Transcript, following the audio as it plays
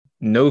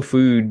no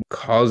food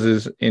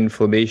causes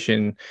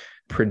inflammation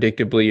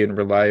predictably and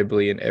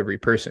reliably in every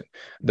person.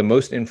 The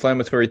most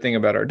inflammatory thing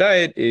about our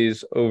diet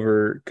is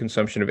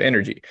overconsumption of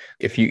energy.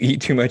 If you eat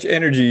too much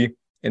energy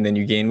and then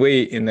you gain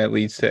weight, and that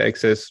leads to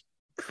excess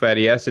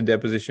fatty acid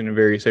deposition in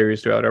various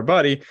areas throughout our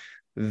body,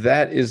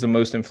 that is the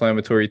most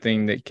inflammatory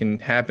thing that can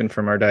happen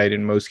from our diet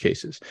in most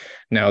cases.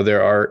 Now,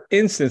 there are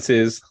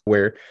instances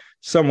where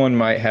someone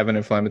might have an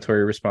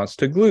inflammatory response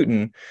to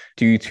gluten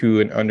due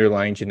to an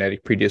underlying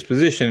genetic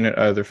predisposition and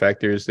other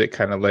factors that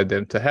kind of led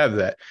them to have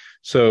that.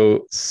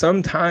 So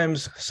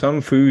sometimes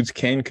some foods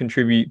can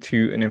contribute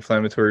to an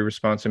inflammatory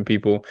response in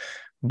people,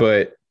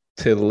 but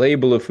to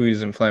label a food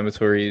as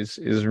inflammatory is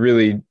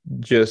really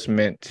just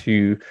meant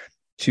to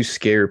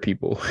scare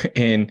people.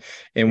 And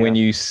when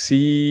you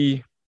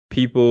see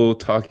people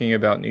talking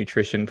about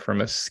nutrition from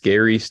a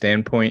scary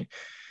standpoint,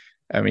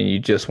 I mean, you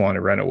just want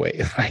to run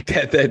away like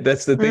that.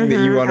 That's the thing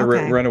that you want to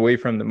run away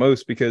from the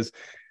most, because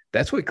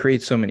that's what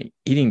creates so many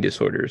eating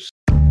disorders.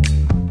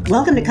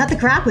 Welcome to Cut the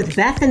Crap with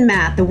Beth and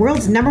Matt, the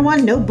world's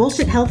 #1 no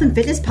bullshit health and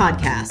fitness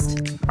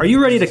podcast. Are you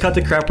ready to cut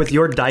the crap with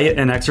your diet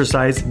and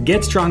exercise,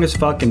 get strong as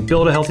fuck, and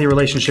build a healthy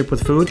relationship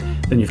with food?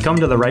 Then you've come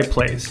to the right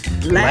place.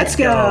 Let's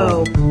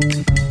go.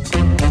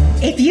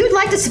 If you'd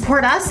like to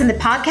support us in the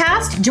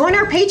podcast, join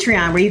our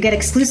Patreon, where you get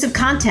exclusive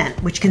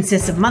content, which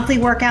consists of monthly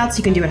workouts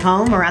you can do at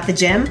home or at the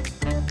gym,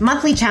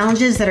 monthly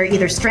challenges that are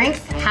either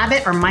strength,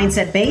 habit, or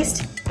mindset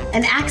based,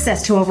 and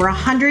access to over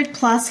 100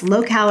 plus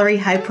low-calorie,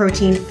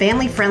 high-protein,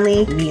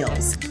 family-friendly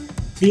meals.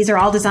 These are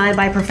all designed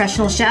by a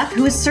professional chef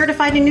who is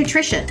certified in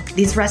nutrition.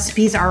 These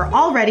recipes are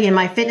already in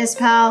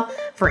MyFitnessPal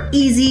for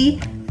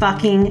easy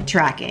fucking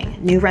tracking.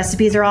 New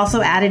recipes are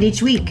also added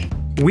each week.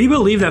 We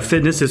believe that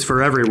fitness is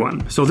for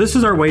everyone, so this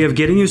is our way of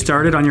getting you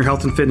started on your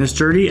health and fitness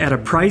journey at a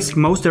price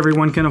most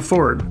everyone can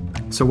afford.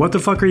 So what the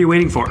fuck are you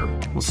waiting for?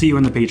 We'll see you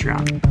in the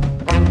Patreon.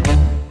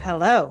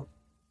 Hello.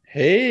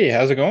 Hey,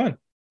 how's it going?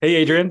 Hey,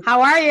 Adrian.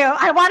 How are you?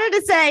 I wanted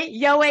to say,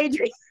 yo,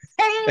 Adrian.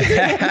 Hey, Adrian.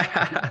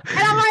 And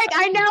I'm like,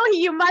 I know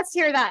you must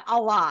hear that a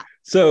lot.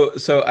 So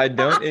I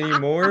don't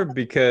anymore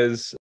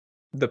because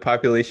the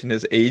population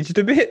has aged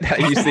a bit.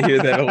 I used to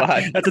hear that a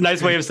lot. That's a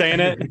nice way of saying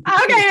it.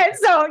 Okay.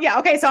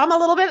 So I'm a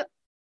little bit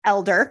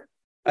elder.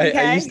 Okay?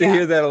 I used to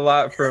hear that a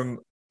lot from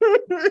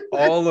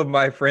all of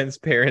my friends'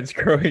 parents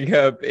growing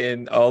up,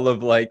 and all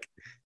of like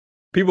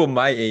people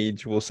my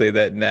age will say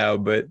that now,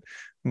 but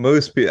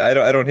most people, I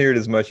don't hear it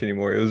as much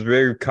anymore. It was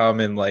very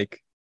common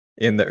like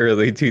in the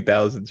early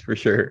 2000s for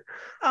sure.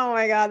 Oh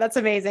my God, that's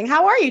amazing.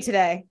 How are you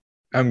today?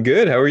 I'm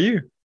good. How are you?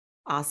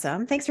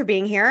 Awesome. Thanks for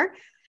being here.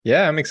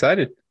 Yeah, I'm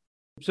excited.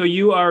 So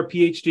you are a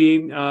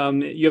PhD.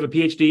 You have a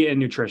PhD in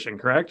nutrition,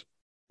 correct?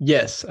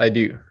 Yes, I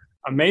do.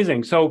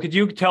 Amazing. So could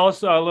you tell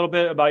us a little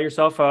bit about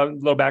yourself, a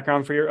little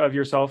background of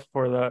yourself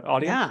for the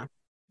audience?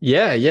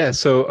 Yeah.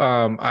 So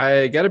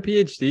I got a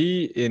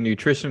PhD in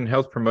nutrition and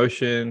health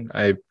promotion.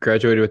 I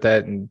graduated with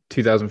that in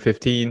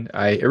 2015.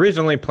 I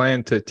originally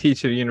planned to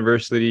teach at a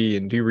university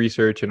and do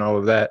research and all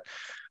of that.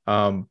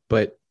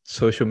 But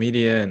social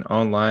media and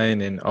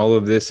online and all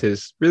of this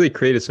has really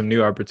created some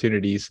new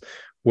opportunities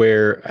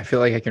where I feel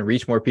like I can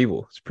reach more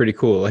people. It's pretty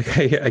cool. Like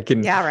I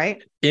can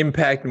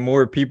impact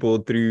more people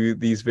through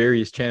these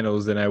various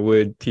channels than I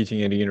would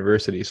teaching at a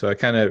university. So I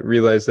kind of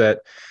realized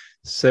that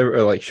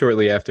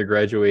shortly after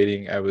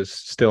graduating, I was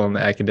still on the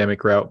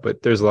academic route,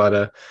 but there's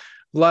a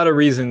lot of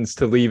reasons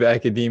to leave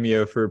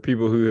academia for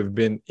people who have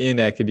been in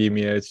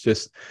academia.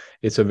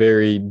 It's a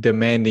very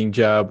demanding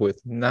job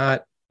with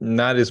not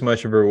as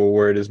much of a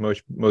reward as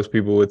most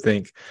people would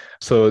think.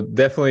 So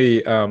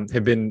definitely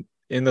have been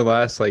in the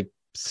last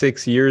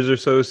 6 years or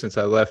so since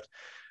I left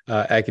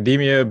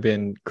academia,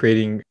 been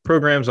creating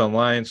programs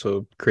online.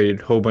 So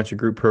created a whole bunch of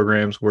group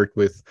programs, worked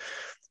with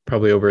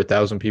probably over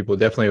 1,000 people,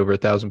 definitely over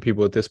 1,000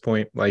 people at this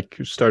point,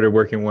 started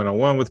working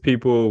one-on-one with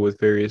people with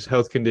various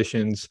health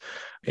conditions,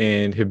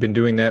 and have been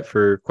doing that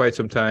for quite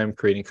some time,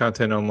 creating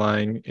content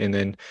online, and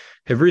then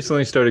have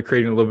recently started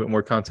creating a little bit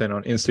more content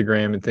on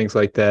Instagram and things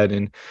like that.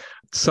 And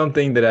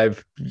something that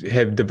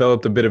have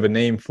developed a bit of a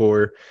name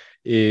for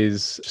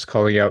is just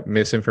calling out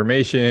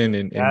misinformation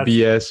and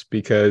BS,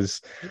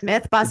 because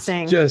myth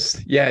busting.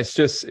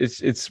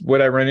 It's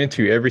what I run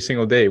into every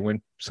single day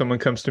when someone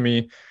comes to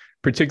me,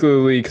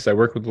 particularly because I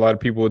work with a lot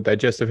of people with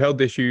digestive health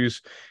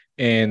issues,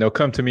 and they'll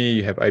come to me,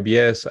 you have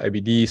IBS,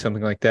 IBD,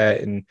 something like that,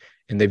 and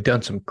they've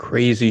done some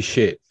crazy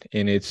shit,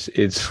 and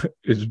it's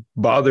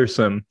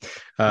bothersome.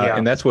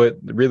 And that's what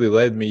really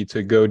led me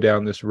to go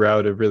down this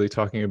route of really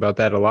talking about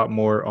that a lot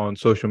more on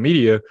social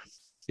media.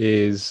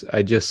 Is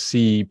I just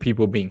see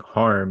people being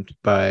harmed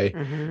by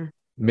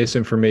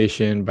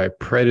misinformation, by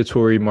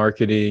predatory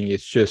marketing.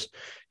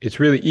 It's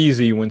really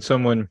easy when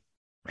someone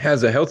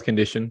has a health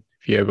condition.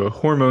 If you have a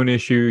hormone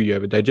issue, you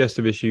have a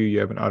digestive issue, you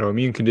have an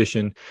autoimmune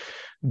condition,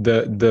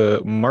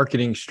 the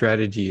marketing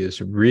strategy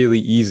is really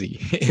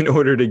easy in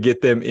order to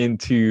get them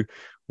into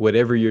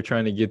whatever you're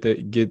trying to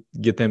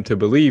get them to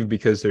believe,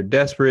 because they're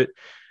desperate.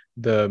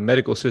 the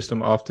medical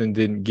system often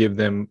didn't give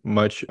them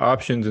much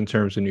options in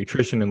terms of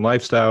nutrition and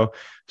lifestyle.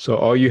 So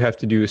all you have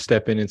to do is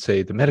step in and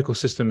say, the medical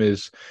system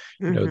is,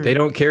 they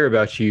don't care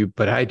about you,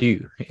 but I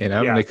do. And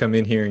I'm going to come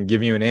in here and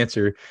give you an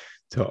answer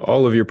to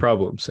all of your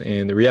problems.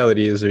 And the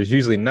reality is there's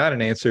usually not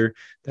an answer.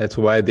 That's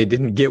why they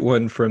didn't get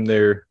one from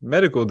their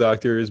medical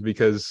doctors,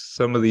 because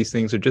some of these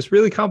things are just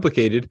really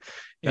complicated.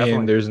 Definitely.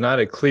 And there's not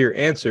a clear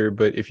answer.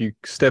 But if you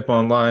step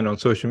online on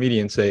social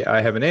media and say,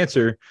 I have an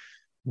answer,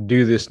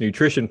 do this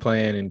nutrition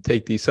plan and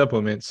take these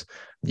supplements,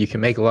 you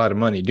can make a lot of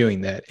money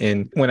doing that.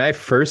 And when I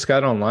first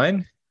got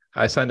online,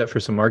 I signed up for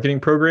some marketing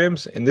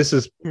programs. And this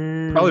is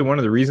probably one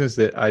of the reasons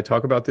that I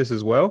talk about this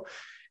as well.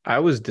 I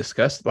was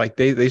disgusted. Like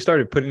they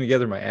started putting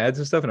together my ads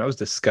and stuff, and I was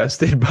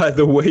disgusted by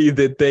the way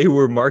that they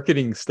were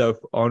marketing stuff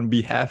on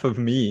behalf of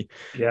me.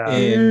 Yeah.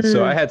 And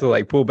so I had to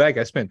like pull back.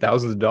 I spent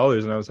thousands of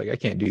dollars and I was like, I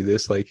can't do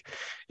this. Like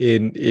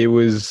it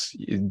was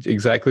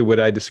exactly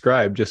what I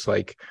described, just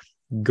like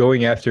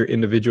going after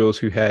individuals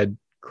who had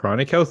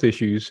chronic health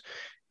issues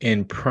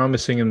and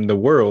promising them the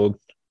world.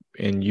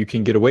 And you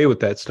can get away with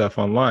that stuff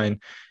online,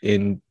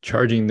 and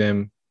charging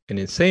them an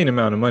insane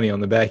amount of money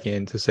on the back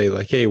end to say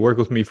like, hey, work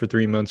with me for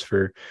 3 months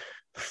for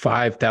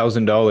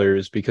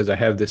 $5,000 because I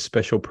have this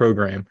special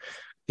program.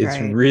 It's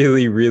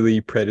really,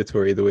 really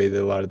predatory the way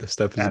that a lot of the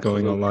stuff is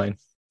going online.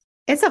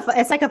 It's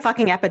like a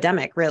fucking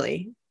epidemic,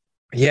 really.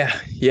 Yeah.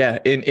 Yeah.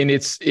 And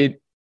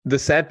the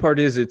sad part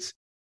is it's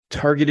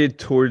targeted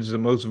towards the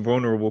most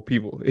vulnerable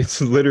people. It's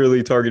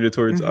literally targeted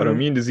towards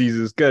autoimmune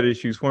diseases, gut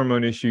issues,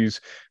 hormone issues,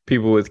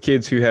 people with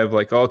kids who have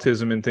like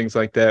autism and things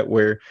like that,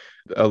 where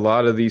a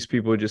lot of these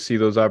people just see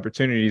those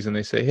opportunities and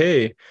they say,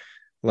 hey,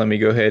 let me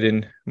go ahead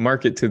and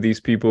market to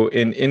these people.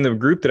 And in the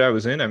group that I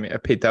was in, I mean, I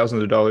paid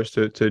thousands of dollars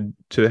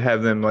to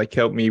have them like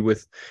help me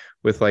with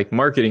like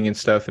marketing and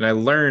stuff. And I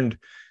learned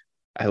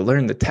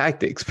the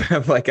tactics, but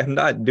I'm like, I'm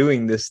not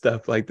doing this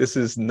stuff. Like, this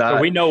is not.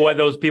 But we know what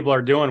those people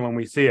are doing when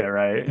we see it,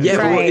 right?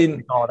 And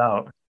we call it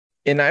out.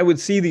 And I would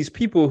see these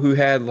people who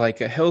had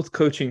like a health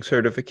coaching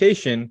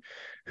certification,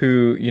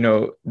 who,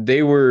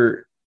 they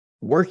were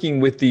working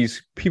with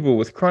these people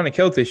with chronic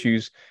health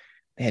issues,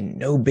 and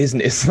no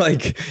business,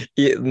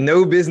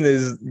 no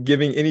business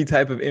giving any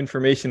type of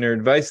information or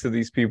advice to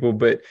these people.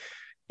 But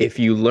if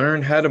you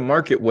learn how to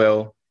market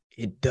well,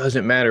 it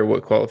doesn't matter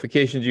what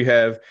qualifications you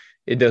have.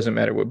 It doesn't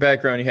matter what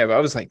background you have. I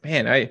was like,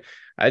 man,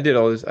 I did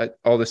all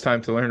this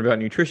time to learn about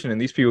nutrition,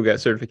 and these people got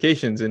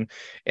certifications,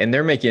 and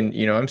they're making,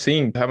 I'm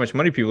seeing how much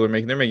money people are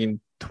making. They're making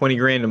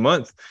 $20,000 a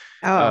month,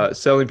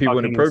 selling people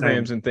into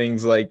programs and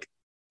things like,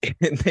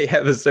 and they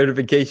have a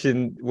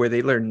certification where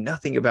they learn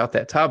nothing about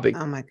that topic.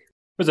 Oh my! It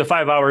was a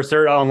 5-hour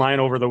cert online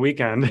over the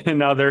weekend, and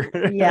now they're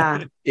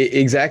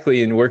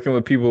exactly. And working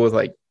with people with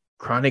like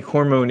chronic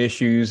hormone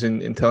issues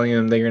and telling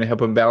them they're going to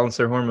help them balance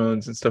their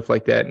hormones and stuff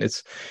like that. And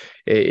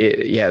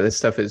this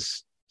stuff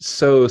is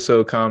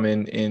so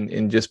common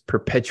and just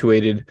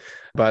perpetuated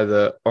by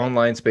the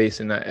online space.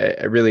 And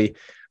I really,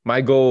 my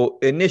goal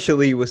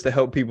initially was to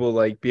help people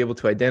like be able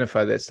to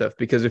identify that stuff,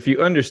 because if you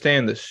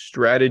understand the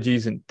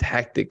strategies and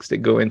tactics that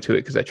go into it,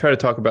 because I try to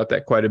talk about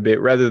that quite a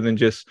bit rather than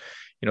just,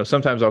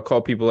 sometimes I'll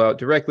call people out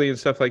directly and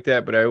stuff like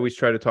that, but I always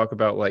try to talk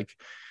about like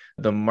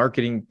the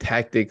marketing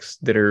tactics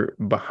that are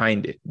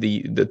behind it,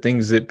 the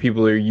things that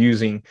people are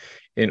using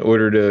in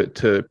order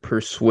to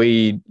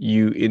persuade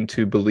you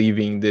into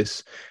believing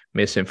this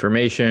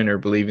misinformation or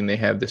believing they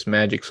have this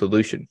magic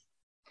solution.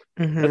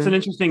 That's an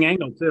interesting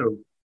angle too,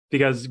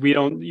 because you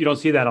don't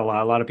see that a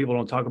lot. A lot of people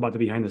don't talk about the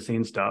behind the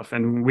scenes stuff,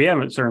 and we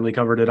haven't certainly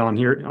covered it on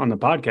here on the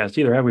podcast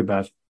either, have we,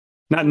 Beth?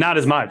 Not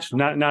as much,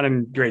 not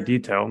in great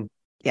detail.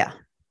 Yeah,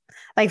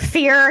 like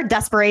fear,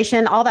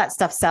 desperation, all that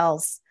stuff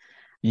sells.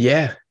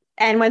 Yeah.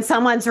 And when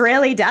someone's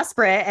really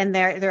desperate and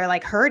they're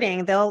like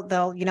hurting, they'll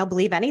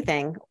believe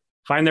anything.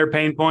 Find their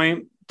pain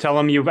point, tell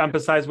them you've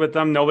empathized with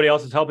them. Nobody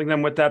else is helping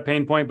them with that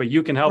pain point, but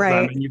you can help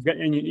them,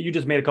 and you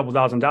just made a couple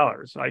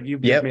 $1,000s.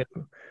 Like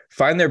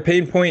find their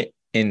pain point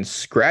and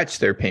scratch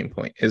their pain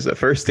point is the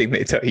first thing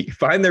they tell you.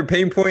 Find their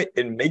pain point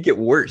and make it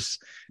worse.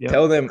 Yep.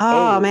 Tell them,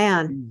 oh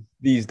man,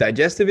 these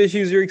digestive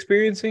issues you're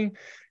experiencing,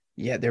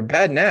 they're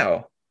bad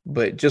now,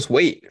 but just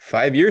wait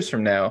 5 years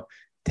from now,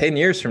 10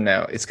 years from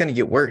now, it's going to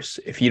get worse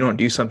if you don't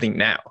do something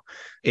now.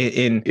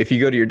 And if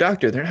you go to your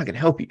doctor, they're not going to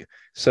help you.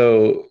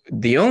 So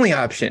the only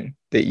option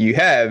that you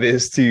have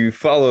is to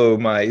follow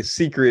my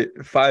secret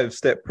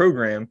 5-step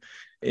program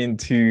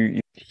into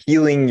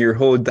healing your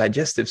whole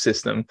digestive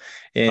system.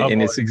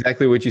 And it's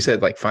exactly what you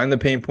said, like find the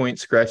pain point,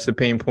 scratch the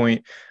pain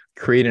point,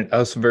 create an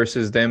us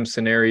versus them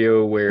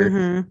scenario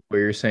where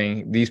you're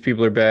saying these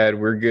people are bad,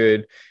 we're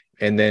good.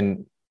 And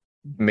then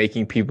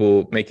making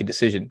people make a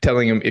decision,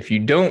 telling them if you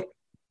don't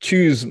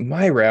choose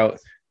my route,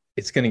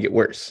 it's going to get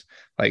worse.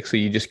 Like, so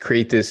you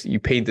just you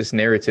paint this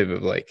narrative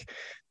of like,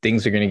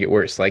 things are going to get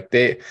worse. Like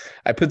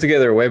I put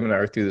together a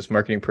webinar through this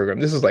marketing program.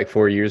 This is like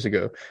 4 years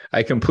ago.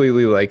 I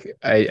completely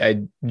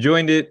I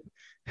joined it,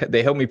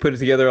 they helped me put it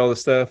together, all the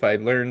stuff. I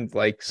learned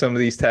like some of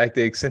these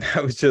tactics, and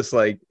I was just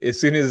like, as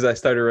soon as I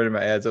started running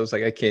my ads, I was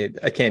like, I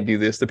can't do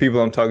this. The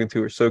people I'm talking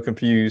to are so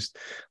confused.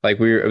 Like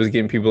I was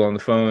getting people on the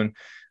phone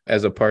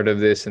as a part of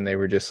this, and they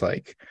were just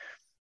like,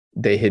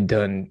 they had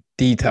done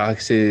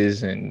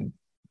detoxes and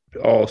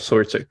all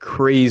sorts of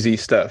crazy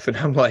stuff. And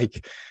I'm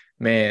like,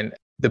 man,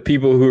 the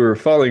people who are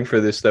falling for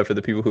this stuff are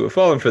the people who have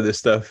fallen for this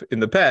stuff in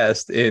the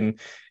past. And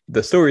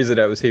the stories that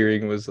I was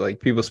hearing was like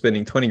people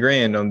spending 20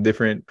 grand on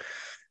different,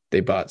 they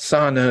bought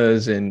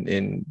saunas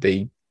and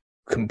they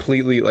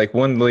completely, like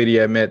one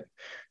lady I met,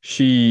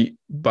 she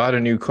bought a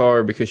new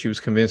car because she was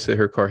convinced that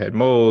her car had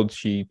mold.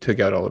 She took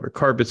out all of her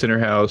carpets in her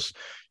house.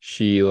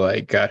 She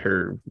like got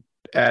her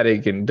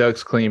attic and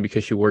ducts clean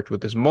because she worked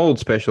with this mold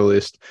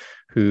specialist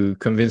who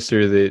convinced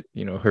her that,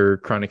 you know, her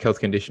chronic health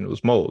condition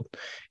was mold.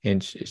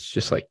 And it's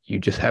just like, you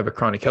just have a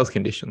chronic health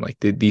condition. Like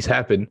these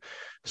happen.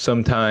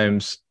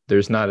 Sometimes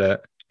there's not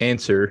a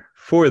answer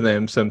for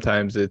them.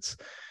 Sometimes it's,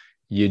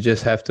 you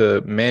just have to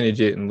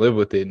manage it and live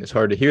with it. And it's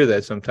hard to hear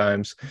that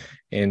sometimes.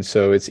 And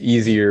so it's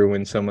easier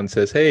when someone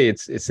says, hey,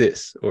 it's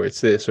this, or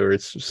it's this, or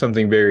it's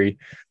something very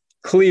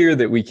clear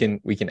that we can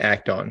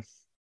act on.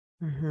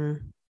 Mm-hmm.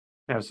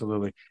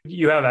 Absolutely.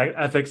 You have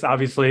ethics,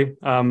 obviously.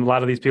 A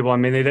lot of these people, I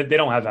mean, they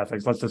don't have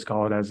ethics. Let's just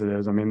call it as it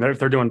is. I mean, they're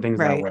doing things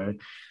that way.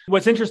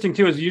 What's interesting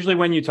too is usually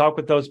when you talk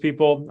with those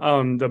people,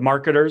 the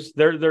marketers,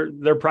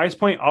 their price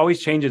point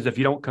always changes if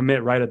you don't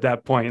commit right at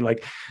that point.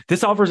 Like,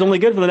 this offer is only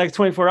good for the next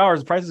 24 hours.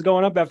 The price is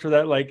going up after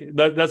that. Like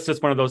that's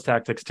just one of those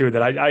tactics too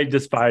that I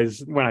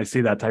despise when I see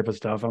that type of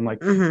stuff. I'm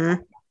like,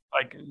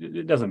 like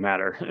it doesn't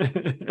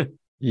matter.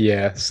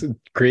 Yeah, so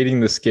creating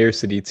the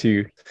scarcity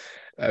too.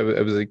 I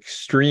was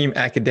extreme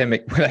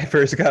academic when I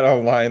first got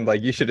online.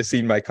 Like, you should have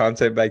seen my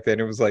content back then.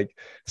 It was like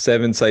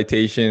 7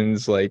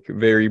 citations, like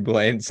very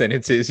bland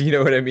sentences. You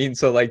know what I mean?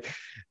 So like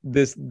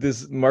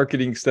this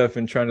marketing stuff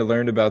and trying to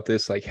learn about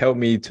this, like, helped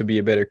me to be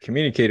a better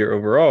communicator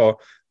overall.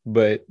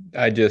 But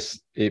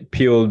it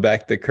peeled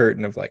back the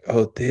curtain of like,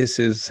 oh, this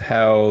is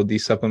how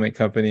these supplement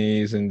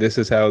companies, and this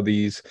is how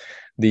these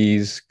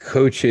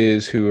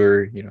coaches who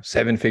are, you know,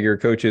 7-figure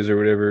coaches or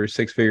whatever,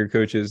 6-figure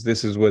coaches,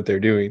 this is what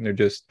they're doing.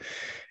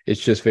 It's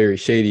just very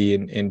shady,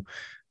 and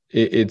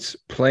it's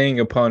playing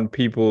upon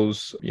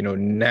people's, you know,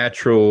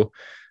 natural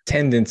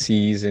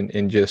tendencies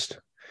and just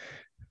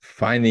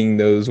finding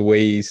those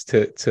ways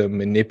to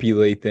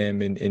manipulate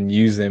them and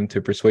use them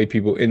to persuade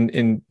people.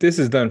 And this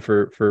is done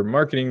for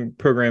marketing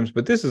programs,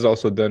 but this is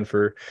also done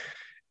for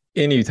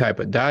any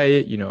type of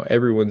diet. You know,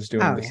 everyone's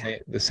doing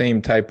the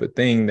same type of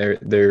thing.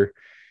 They're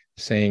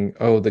saying,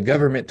 oh, the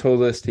government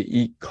told us to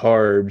eat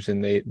carbs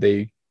and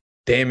they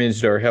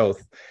damaged our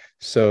health.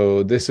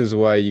 So this is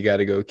why you got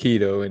to go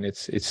keto. And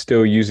it's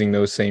still using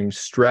those same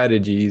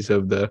strategies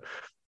of the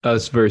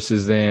us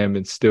versus them,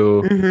 and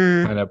still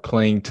kind of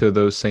playing to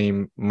those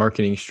same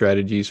marketing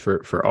strategies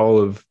for all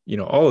of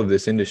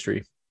this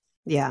industry.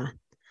 Yeah.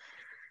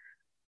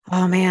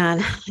 Oh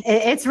man,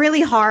 it's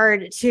really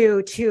hard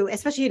to,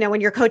 especially, you know,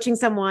 when you're coaching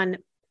someone,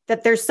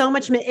 that there's so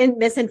much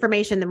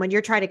misinformation that when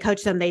you're trying to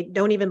coach them, they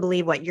don't even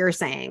believe what you're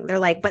saying. They're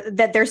like, but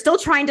that they're still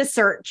trying to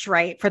search,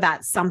 right, for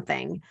that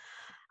something.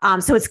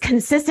 So it's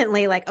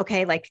consistently like,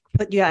 okay, like,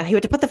 you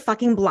have to put the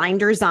fucking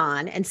blinders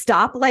on and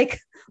stop like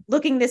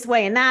looking this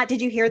way and that.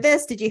 Did you hear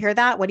this? Did you hear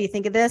that? What do you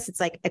think of this?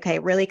 It's like, okay,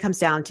 it really comes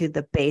down to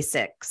the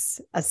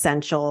basics,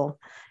 essential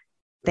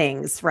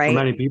things, right? For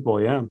many people,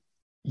 yeah.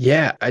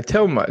 Yeah, I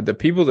tell the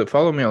people that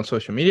follow me on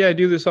social media, I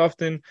do this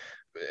often.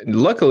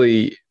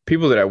 Luckily,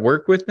 people that I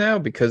work with now,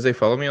 because they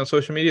follow me on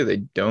social media,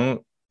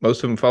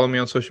 most of them follow me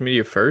on social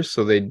media first.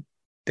 So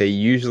they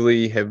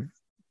usually have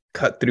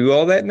cut through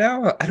all that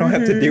now. I don't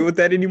have to deal with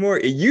that anymore.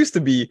 It used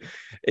to be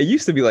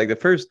like the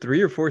first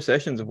 3 or 4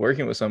 sessions of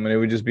working with someone, it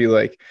would just be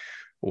like,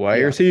 why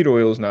are seed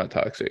oils not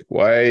toxic?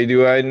 Why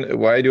do I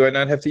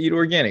not have to eat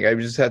organic? I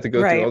just have to go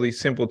through all these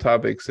simple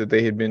topics that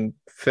they had been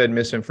fed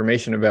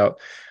misinformation about.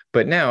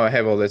 But now I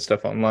have all that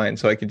stuff online,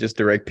 so I can just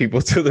direct people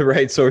to the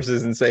right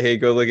sources and say, hey,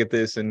 go look at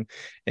this, and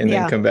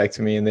then come back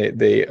to me, and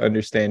they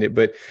understand it.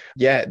 But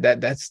yeah,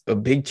 that's a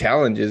big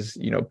challenge is,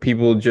 you know,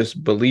 people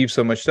just believe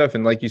so much stuff.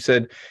 And like you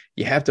said,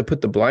 you have to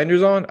put the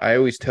blinders on. I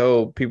always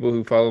tell people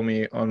who follow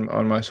me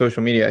on my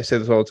social media, I say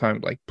this all the time,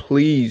 like,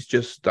 please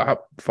just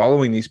stop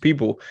following these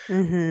people.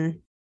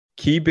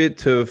 Keep it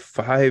to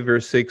 5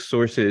 or 6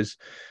 sources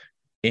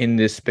in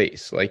this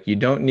space. Like, you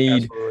don't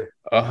need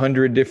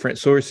 100 different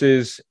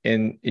sources.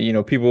 And, you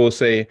know, people will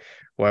say,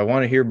 well, I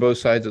want to hear both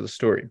sides of the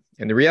story.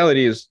 And the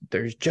reality is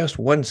there's just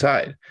one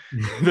side.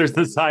 There's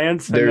the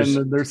science. There's,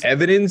 and then there's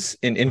evidence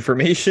and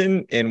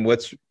information and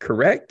what's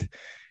correct.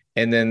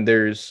 And then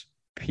there's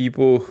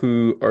people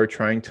who are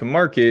trying to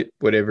market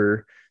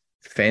whatever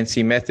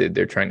fancy method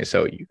they're trying to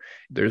sell you.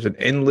 There's an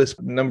endless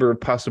number of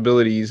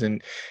possibilities.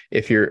 And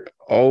if you're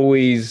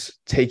always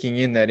taking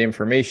in that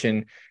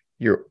information,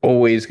 you're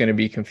always going to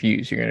be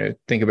confused. You're going to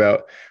think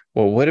about,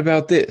 well, what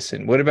about this?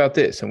 And what about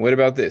this? And what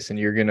about this? And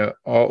you're going to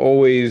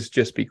always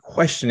just be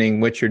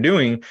questioning what you're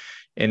doing.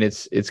 And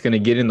it's going to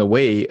get in the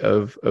way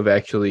of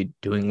actually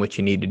doing what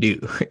you need to do.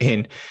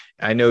 And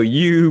I know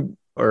you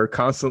are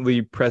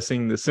constantly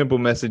pressing the simple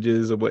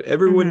messages of what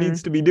everyone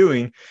needs to be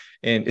doing.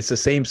 And it's the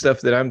same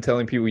stuff that I'm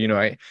telling people.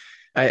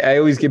 I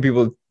always get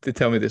people to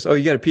tell me this. Oh,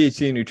 you got a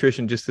PhD in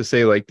nutrition just to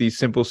say like these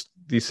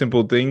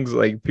simple things.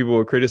 Like people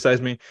will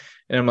criticize me.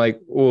 And I'm like,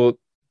 well,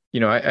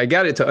 I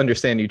got it to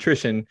understand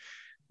nutrition.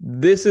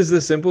 This is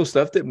the simple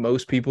stuff that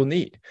most people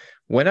need.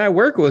 When I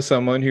work with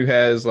someone who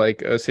has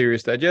like a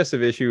serious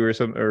digestive issue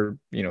or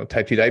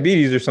type 2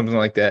 diabetes or something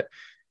like that,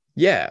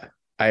 yeah,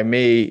 I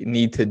may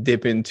need to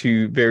dip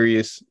into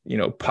various,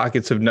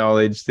 pockets of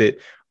knowledge that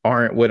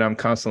aren't what I'm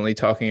constantly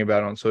talking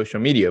about on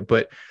social media.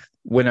 But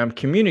when I'm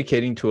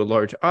communicating to a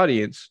large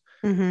audience,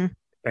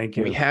 Thank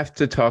you. We have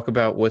to talk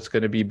about what's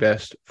going to be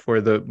best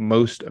for the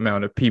most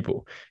amount of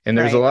people. And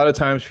there's a lot of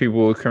times people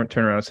will turn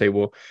around and say,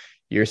 well,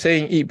 you're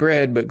saying eat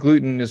bread, but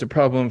gluten is a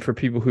problem for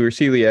people who are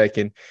celiac.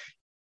 And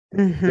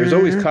there's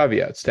always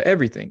caveats to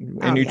everything.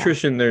 In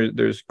nutrition,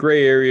 there's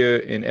gray area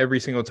in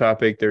every single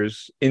topic.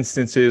 There's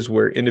instances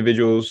where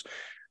individuals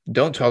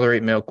don't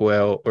tolerate milk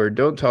well, or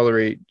don't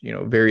tolerate,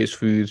 various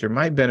foods, or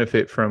might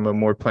benefit from a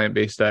more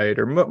plant-based diet,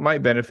 or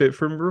might benefit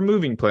from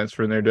removing plants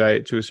from their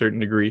diet to a certain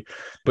degree.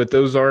 But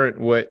those aren't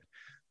what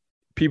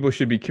people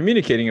should be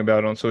communicating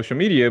about on social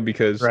media,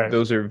 because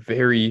those are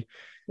very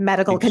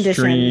medical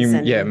extreme,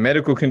 conditions.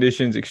 Medical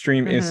conditions,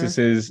 extreme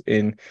instances.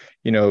 And,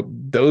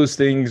 those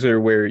things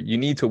are where you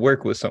need to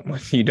work with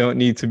someone. You don't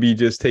need to be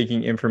just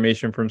taking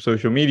information from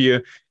social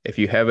media. If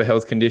you have a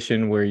health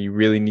condition where you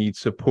really need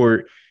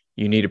support,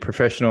 you need a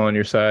professional on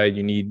your side.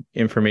 You need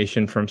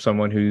information from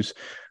someone who's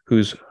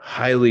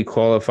highly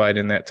qualified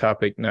in that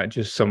topic, not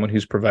just someone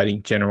who's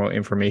providing general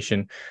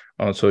information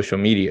on social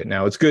media.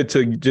 Now, it's good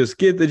to just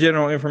get the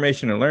general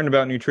information and learn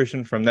about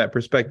nutrition from that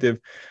perspective.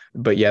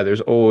 But yeah,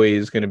 there's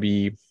always going to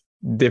be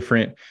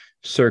different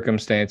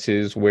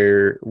circumstances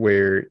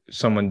where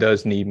someone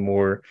does need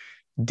more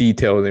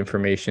detailed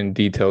information,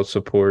 detailed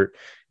support.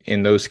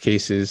 In those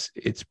cases,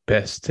 it's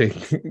best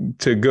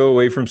to go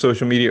away from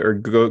social media, or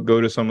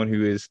go to someone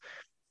who is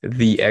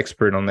the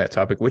expert on that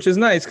topic, which is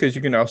nice because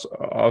you can also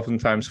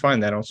oftentimes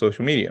find that on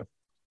social media.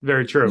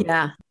 Very true.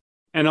 Yeah.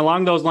 And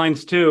along those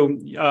lines too,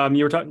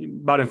 you were talking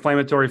about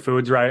inflammatory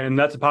foods, right? And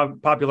that's a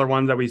popular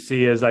one that we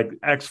see is like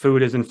X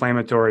food is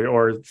inflammatory,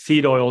 or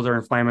seed oils are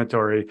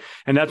inflammatory.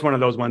 And that's one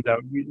of those ones that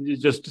is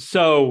just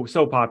so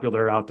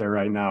popular out there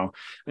right now.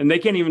 And they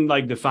can't even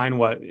like define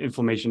what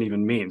inflammation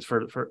even means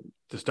for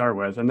to start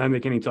with. And then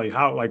they can't even tell you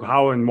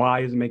how and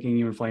why is it making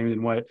you inflamed,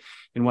 and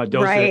what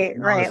dose. Right.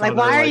 Like,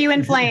 why are you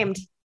inflamed?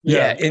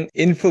 Yeah, and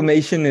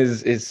inflammation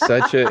is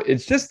such a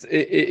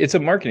it's a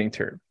marketing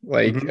term.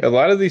 Like a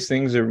lot of these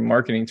things are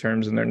marketing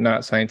terms, and they're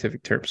not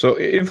scientific terms. So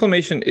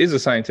inflammation is a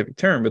scientific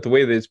term, but the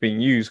way that it's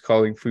being used,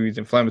 calling foods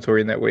inflammatory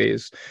in that way,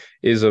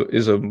 is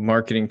a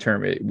marketing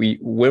term.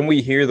 When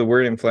we hear the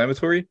word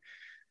inflammatory,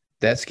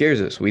 that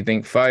scares us. We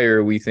think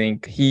fire, we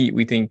think heat,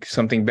 we think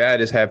something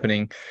bad is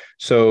happening.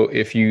 So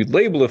if you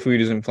label a food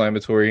as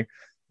inflammatory,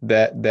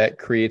 that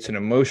creates an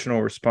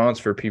emotional response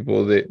for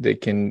people that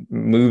can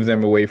move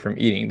them away from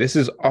eating. This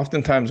is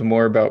oftentimes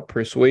more about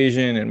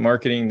persuasion and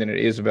marketing than it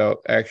is about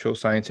actual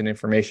science and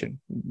information.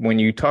 When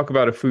you talk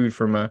about a food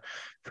from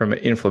an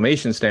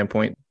inflammation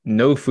standpoint,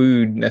 no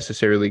food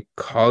necessarily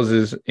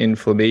causes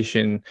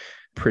inflammation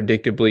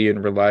predictably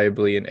and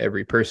reliably in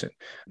every person.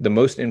 The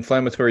most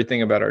inflammatory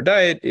thing about our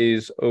diet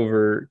is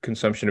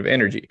overconsumption of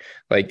energy.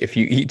 Like if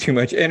you eat too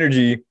much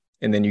energy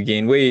and then you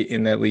gain weight,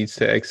 and that leads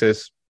to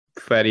excess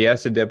fatty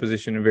acid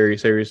deposition in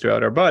various areas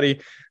throughout our body,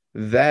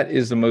 that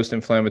is the most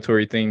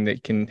inflammatory thing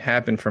that can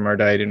happen from our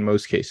diet in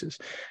most cases.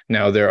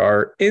 Now, there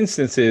are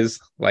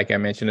instances, like I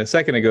mentioned a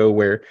second ago,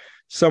 where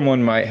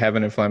someone might have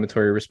an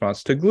inflammatory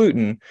response to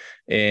gluten,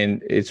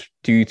 and it's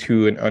due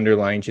to an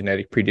underlying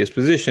genetic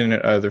predisposition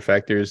and other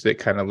factors that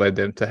kind of led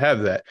them to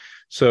have that.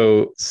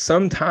 So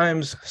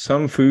sometimes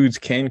some foods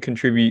can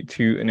contribute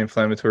to an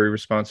inflammatory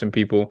response in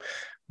people,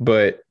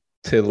 but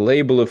to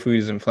label a food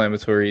as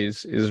inflammatory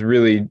is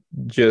really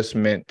just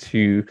meant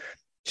to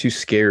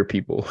scare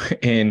people.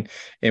 And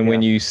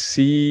when you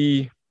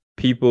see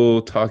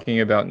people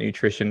talking about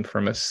nutrition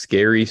from a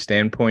scary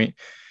standpoint,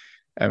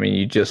 I mean,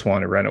 you just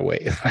want to run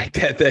away. Like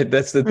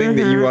that's the thing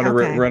that you want to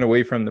run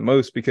away from the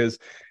most, because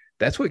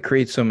that's what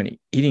creates so many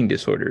eating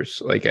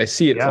disorders. Like I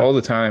see it all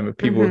the time of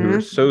people who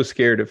are so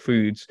scared of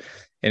foods.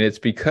 And it's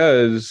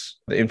because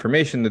the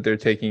information that they're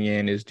taking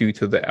in is due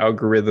to the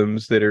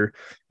algorithms that are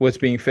what's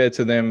being fed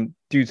to them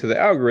due to the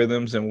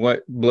algorithms. And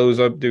what blows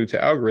up due to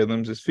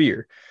algorithms is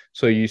fear.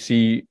 So you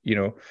see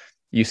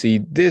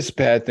this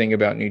bad thing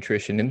about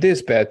nutrition, and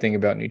this bad thing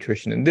about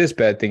nutrition, and this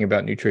bad thing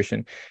about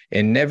nutrition.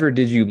 And never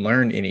did you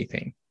learn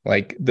anything.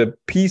 Like the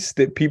piece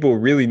that people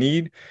really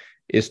need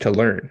is to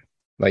learn.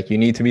 Like you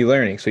need to be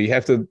learning. So you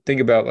have to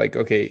think about like,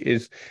 okay,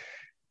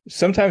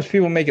 sometimes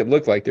people make it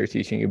look like they're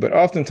teaching you, but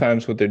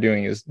oftentimes what they're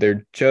doing is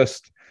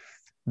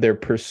they're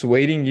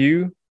persuading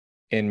you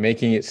and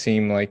making it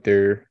seem like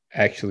they're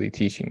actually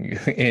teaching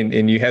you.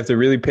 And you have to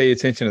really pay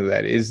attention to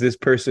that. Is this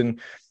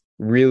person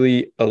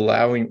really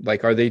allowing,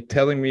 like, are they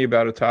telling me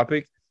about a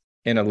topic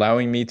and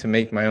allowing me to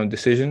make my own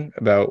decision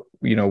about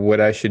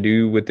what I should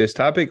do with this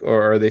topic?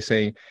 Or are they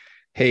saying,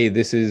 hey,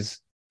 this is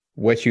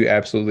what you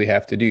absolutely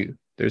have to do?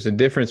 There's a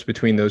difference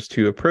between those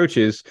two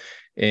approaches.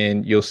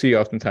 And you'll see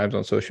oftentimes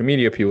on social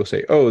media, people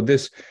say, oh,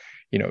 this,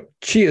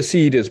 chia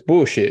seed is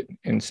bullshit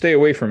and stay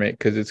away from it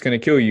because it's going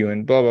to kill you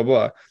and blah, blah,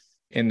 blah.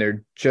 And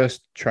they're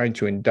just trying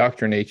to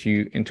indoctrinate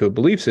you into a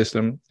belief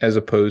system as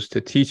opposed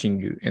to teaching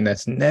you. And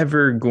that's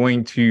never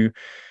going to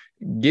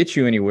get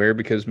you anywhere,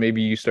 because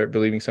maybe you start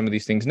believing some of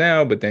these things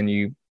now, but then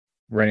you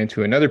run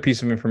into another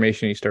piece of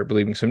information, you start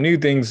believing some new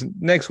things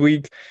next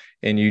week,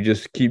 and you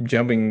just keep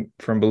jumping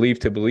from belief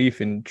to belief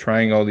and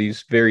trying all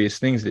these various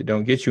things that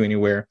don't get you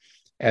anywhere,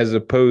 as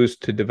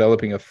opposed to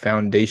developing a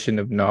foundation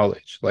of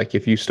knowledge. Like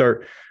if you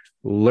start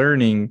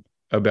learning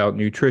about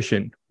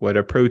nutrition, what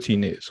a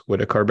protein is,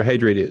 what a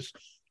carbohydrate is,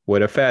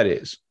 what a fat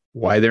is,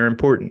 why they're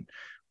important,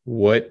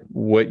 what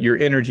your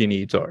energy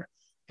needs are.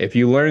 If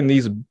you learn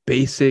these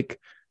basic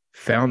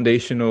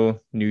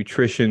foundational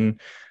nutrition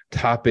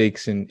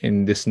topics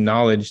and this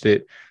knowledge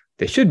that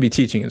they should be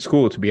teaching in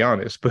school, to be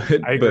honest, but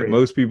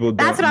most people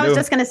don't. That's what I was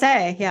just going to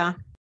say.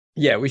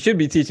 Yeah, we should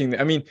be teaching.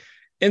 I mean,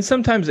 and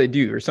sometimes they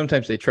do, or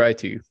sometimes they try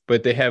to,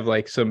 but they have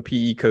like some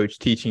PE coach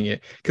teaching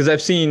it, because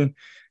I've seen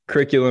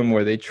curriculum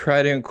where they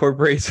try to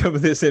incorporate some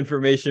of this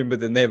information, but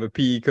then they have a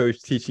PE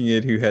coach teaching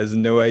it who has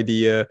no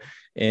idea.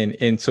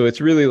 And so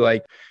it's really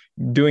like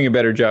doing a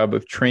better job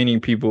of training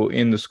people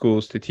in the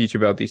schools to teach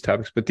about these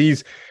topics. But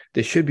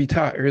they should be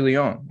taught early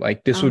on.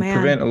 Like this would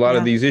prevent a lot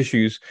of these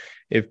issues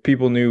if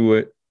people knew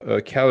what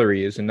a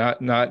calorie is, and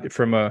not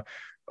from a,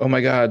 oh my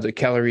God, the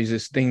calorie is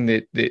this thing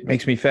that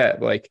makes me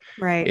fat. Like,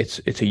 right.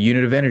 It's a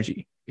unit of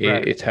energy.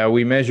 Right. It's how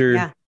we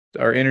measure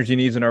our energy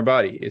needs in our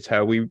body. It's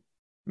how we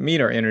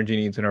meet our energy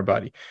needs in our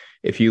body.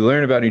 If you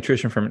learn about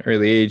nutrition from an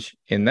early age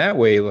in that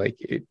way, like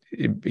it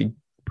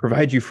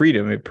provides you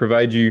freedom.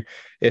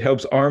 It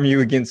helps arm you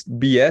against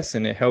BS,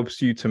 and it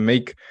helps you to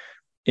make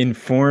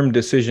informed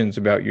decisions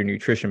about your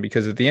nutrition,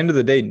 because at the end of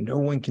the day, no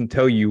one can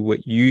tell you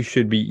what you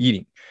should be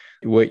eating.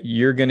 What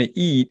you're going to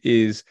eat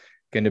is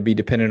going to be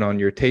dependent on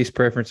your taste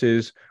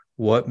preferences,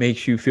 what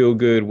makes you feel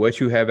good, what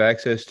you have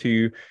access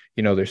to.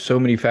 There's so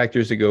many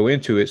factors that go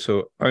into it.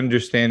 So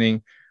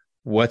understanding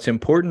what's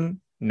important,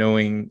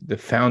 knowing the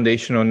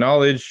foundational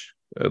knowledge,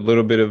 a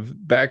little bit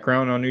of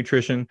background on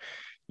nutrition.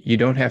 You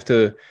don't have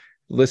to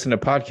listen to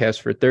podcasts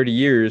for 30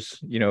 years,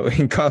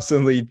 and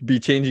constantly be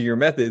changing your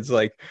methods.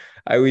 Like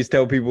I always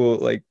tell people,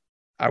 like,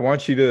 I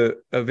want you to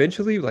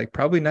eventually like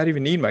probably not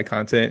even need my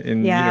content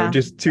and,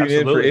 just tune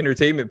in for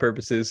entertainment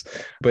purposes.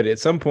 But at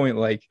some point,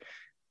 like,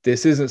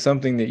 this isn't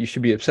something that you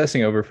should be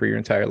obsessing over for your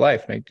entire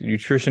life. Like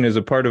nutrition is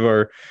a part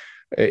of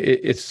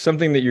it's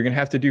something that you're going to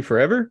have to do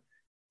forever.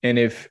 And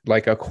if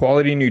like a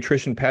quality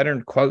nutrition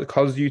pattern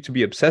causes you to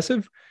be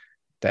obsessive,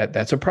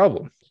 that's a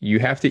problem. You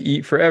have to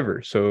eat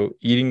forever. So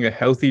eating a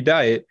healthy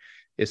diet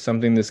is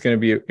something that's going to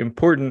be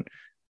important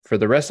for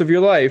the rest of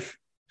your life.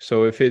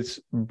 So if it's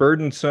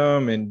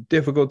burdensome and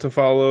difficult to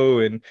follow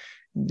and,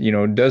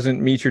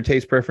 doesn't meet your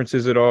taste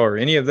preferences at all or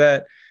any of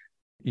that,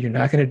 you're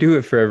not going to do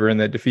it forever. And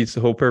that defeats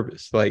the whole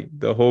purpose. Like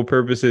the whole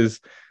purpose is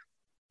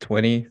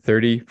 20,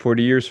 30,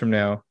 40 years from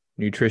now,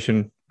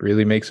 nutrition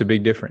really makes a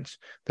big difference.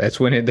 That's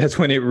when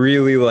it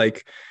really,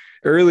 like,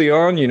 early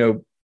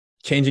on,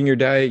 changing your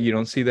diet, you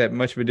don't see that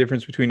much of a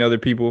difference between other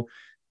people.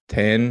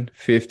 10,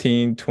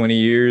 15, 20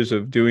 years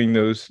of doing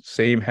those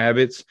same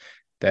habits,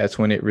 that's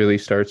when it really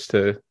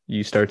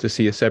you start to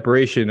see a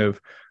separation of,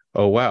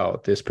 oh,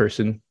 wow, this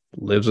person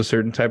lives a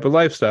certain type of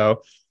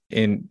lifestyle.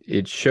 And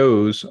it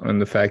shows on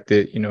the fact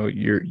that,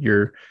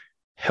 you're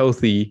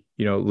healthy,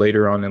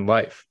 later on in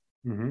life.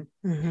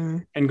 Mm-hmm. Mm-hmm.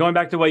 And going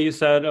back to what you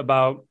said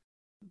about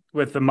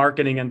with the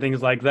marketing and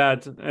things like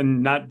that,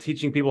 and not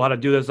teaching people how to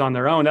do this on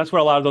their own, that's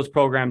what a lot of those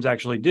programs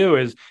actually do,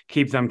 is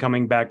keep them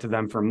coming back to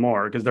them for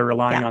more, because they're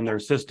relying on their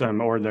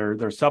system or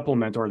their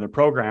supplement or their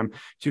program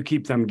to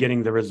keep them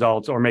getting the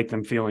results or make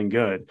them feeling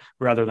good,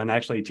 rather than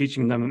actually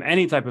teaching them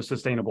any type of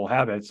sustainable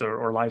habits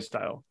or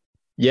lifestyle.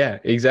 Yeah,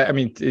 exactly. I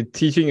mean,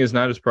 teaching is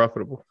not as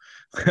profitable.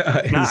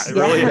 Not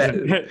really.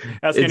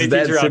 Ask any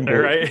teacher out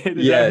there, right?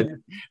 Yeah.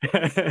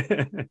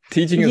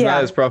 Teaching is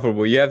not as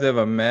profitable. You have to have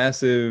a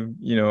massive,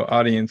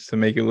 audience to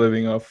make a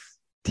living off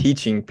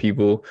teaching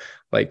people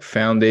like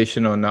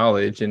foundational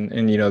knowledge. And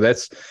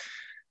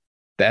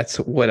that's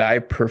what I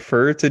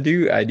prefer to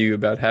do. I do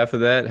about half of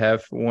that,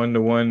 half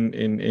one-to-one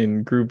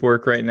in group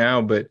work right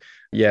now. But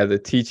yeah, the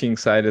teaching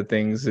side of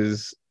things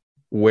is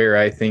where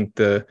I think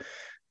the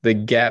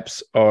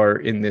gaps are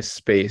in this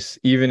space,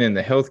 even in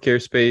the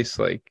healthcare space.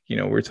 Like,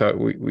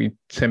 we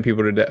send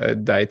people to a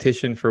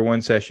dietitian for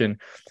one session.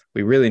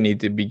 We really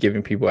need to be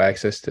giving people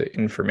access to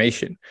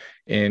information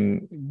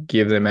and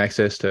give them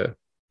access to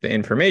the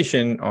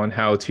information on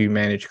how to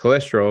manage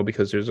cholesterol,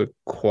 because there's a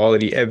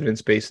quality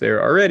evidence base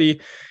there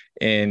already.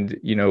 And,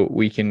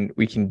 we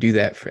can do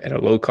that at a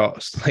low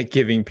cost, like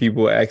giving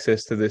people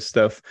access to this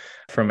stuff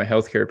from a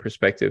healthcare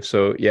perspective.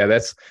 So yeah,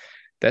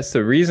 that's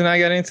the reason I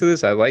got into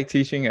this. I like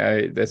teaching.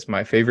 That's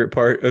my favorite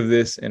part of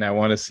this. And I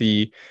want to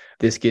see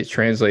this get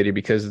translated,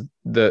 because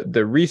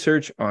the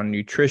research on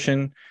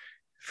nutrition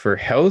for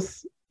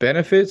health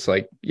benefits,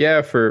 like,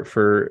 yeah,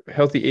 for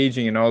healthy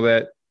aging and all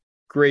that,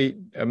 great,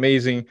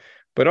 amazing.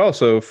 But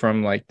also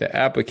from like the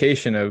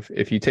application of,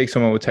 if you take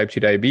someone with type 2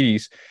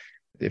 diabetes,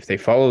 if they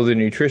follow the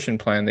nutrition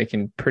plan, they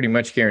can pretty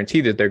much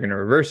guarantee that they're going to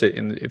reverse it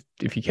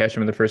if you catch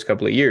them in the first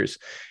couple of years.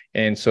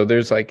 And so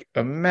there's like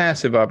a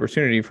massive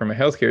opportunity from a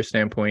healthcare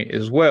standpoint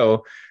as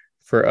well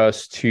for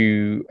us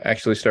to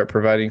actually start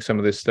providing some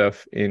of this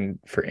stuff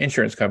for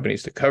insurance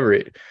companies to cover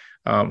it,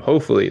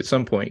 hopefully at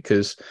some point,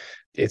 because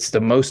it's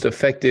the most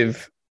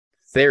effective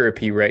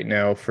therapy right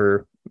now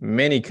for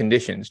many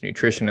conditions,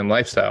 nutrition and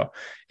lifestyle.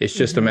 It's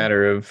just a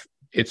matter of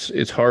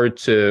it's hard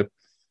to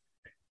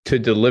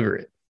deliver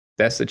it.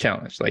 That's the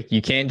challenge. Like,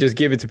 you can't just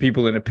give it to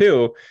people in a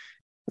pill.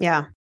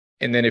 Yeah.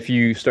 And then if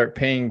you start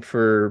paying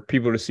for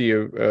people to see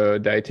a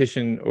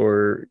dietitian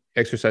or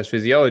exercise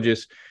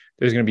physiologist,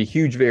 there's going to be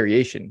huge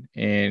variation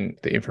in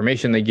the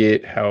information they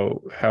get,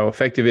 how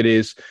effective it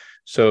is.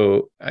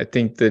 So I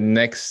think the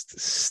next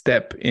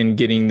step in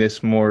getting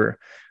this more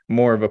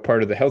of a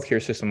part of the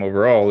healthcare system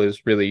overall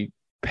is really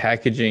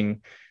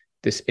packaging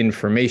this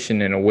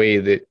information in a way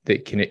that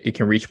it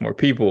can reach more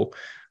people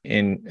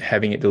and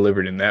having it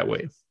delivered in that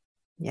way.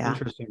 Yeah.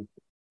 Interesting.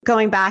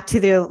 Going back to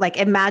the, like,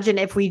 imagine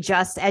if we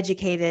just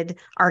educated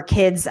our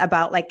kids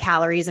about like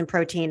calories and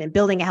protein and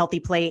building a healthy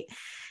plate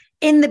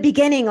in the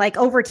beginning, like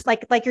over to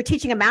like you're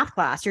teaching a math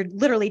class, you're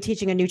literally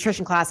teaching a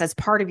nutrition class as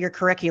part of your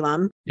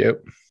curriculum.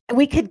 Yep. And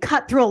we could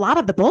cut through a lot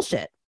of the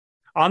bullshit.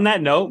 On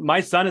that note,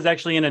 my son is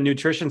actually in a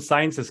nutrition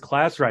sciences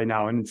class right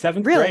now in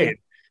 7th grade.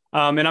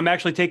 And I'm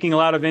actually taking a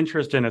lot of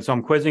interest in it. So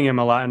I'm quizzing him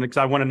a lot, and because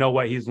I want to know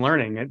what he's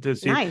learning and to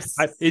see. Nice.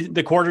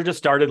 The quarter just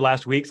started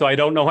last week, so I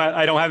don't know.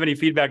 I don't have any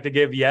feedback to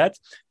give yet,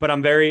 but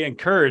I'm very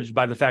encouraged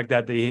by the fact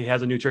that he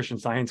has a nutrition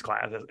science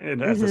class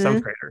as a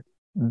 7th grader.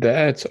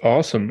 That's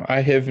awesome.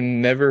 I have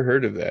never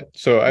heard of that.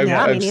 So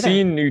I've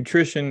seen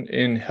nutrition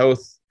in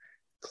health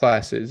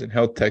classes and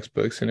health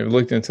textbooks, and I've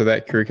looked into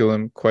that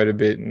curriculum quite a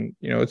bit, and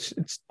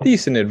it's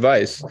decent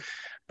advice.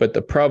 But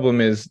the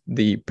problem is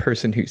the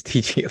person who's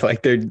teaching it.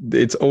 Like,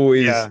 it's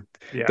always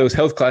those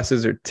health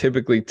classes are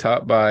typically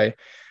taught by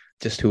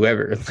just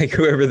whoever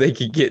they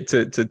could get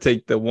to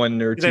take the one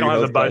or two. They don't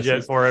have the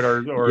budget for it,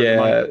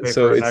 or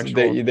so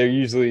they're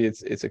usually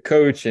it's a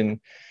coach, and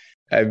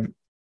I've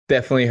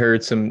definitely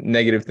heard some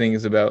negative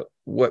things about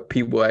what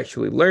people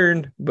actually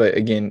learned. But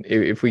again,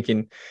 if we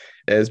can,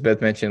 as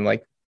Beth mentioned,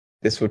 like,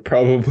 this would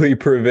probably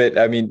prevent,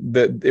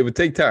 it would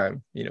take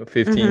time,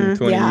 15,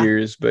 20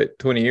 years, but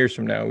 20 years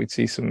from now, we'd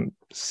see some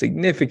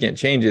significant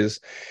changes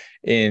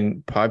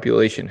in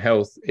population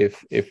health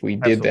if we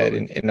did that.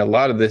 And a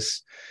lot of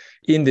this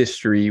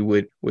industry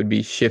would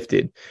be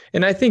shifted.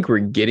 And I think we're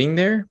getting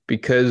there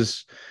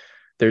because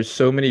there's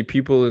so many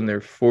people in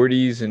their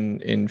 40s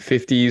and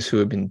 50s who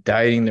have been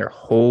dieting their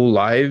whole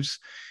lives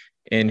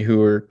and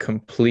who are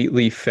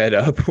completely fed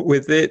up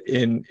with it.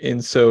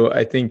 And so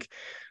I think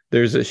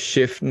there's a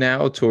shift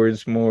now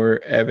towards more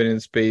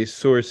evidence-based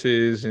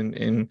sources,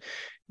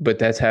 but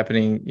that's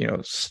happening,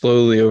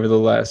 slowly over the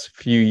last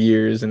few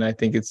years. And I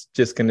think it's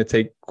just going to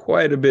take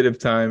quite a bit of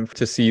time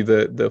to see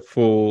the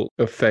full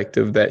effect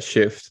of that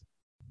shift.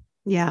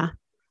 Yeah.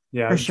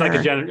 Yeah. It's like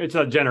it's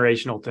a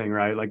generational thing,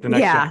 right? Like the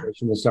next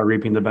generation will start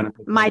reaping the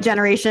benefits. My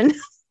generation.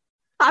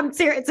 I'm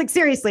serious. It's like,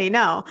 seriously,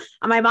 no.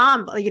 My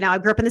mom, I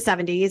grew up in the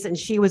 70s, and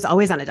she was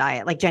always on a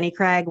diet, like Jenny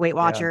Craig, Weight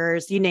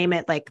Watchers, you name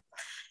it. Like,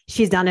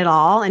 she's done it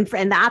all. And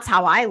that's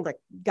how I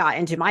got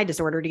into my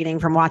disordered eating,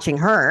 from watching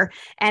her.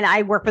 And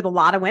I work with a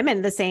lot of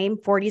women, the same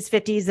 40s,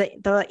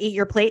 50s, the Eat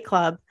Your Plate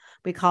Club,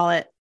 we call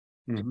it.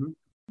 Mm-hmm.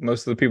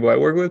 Most of the people I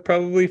work with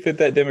probably fit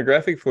that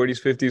demographic,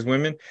 40s, 50s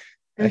women.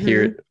 I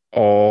hear it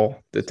all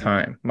the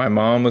time. My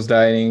mom was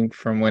dieting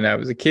from when I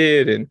was a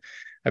kid, and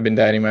I've been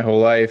dieting my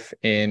whole life.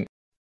 And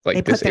like,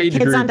 they this age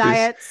group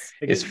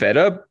is fed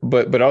up,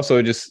 but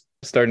also just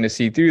starting to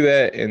see through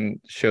that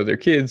and show their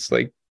kids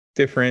like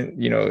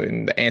different,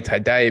 in the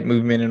anti-diet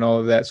movement and all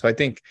of that. So I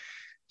think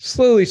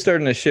slowly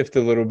starting to shift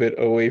a little bit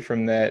away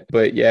from that.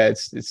 But yeah,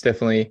 it's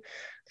definitely,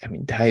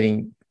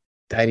 dieting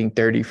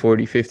 30,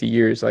 40, 50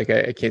 years. Like,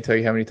 I can't tell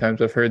you how many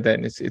times I've heard that.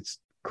 And it's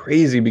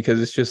crazy,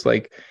 because it's just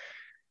like,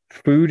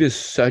 food is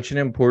such an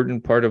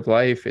important part of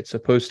life. It's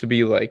supposed to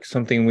be like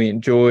something we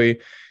enjoy.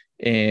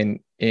 And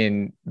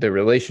in the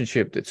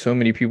relationship that so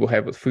many people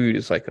have with food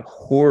is like a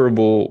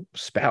horrible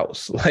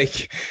spouse.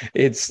 Like,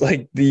 it's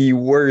like the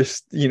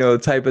worst,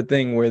 type of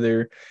thing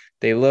where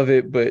they love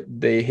it, but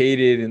they hate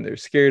it and they're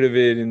scared of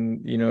it.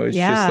 And, it's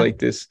just like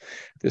this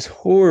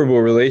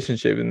horrible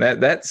relationship. And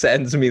that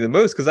saddens me the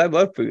most, because I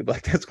love food.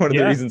 Like, that's one of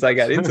the reasons I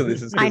got into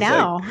this. Is I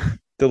know. Like,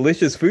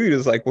 delicious food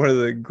is like one of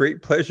the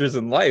great pleasures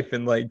in life.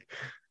 And like,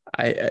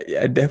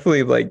 I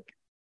definitely like,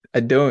 I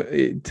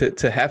don't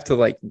to have to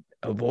like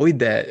avoid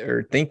that,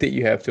 or think that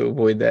you have to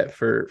avoid that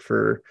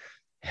for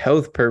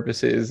health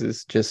purposes,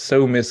 is just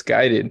so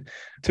misguided.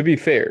 To be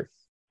fair,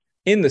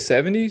 in the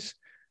 70s,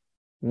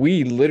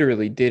 we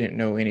literally didn't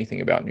know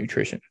anything about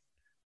nutrition.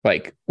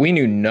 Like, we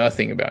knew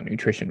nothing about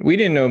nutrition. We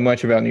didn't know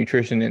much about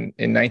nutrition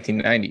in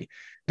 1990.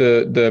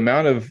 The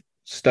amount of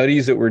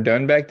studies that were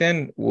done back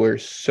then were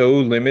so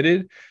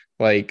limited.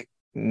 Like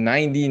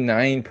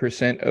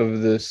 99%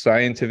 of the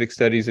scientific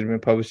studies that have been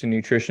published in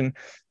nutrition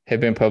have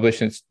been published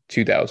since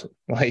 2000.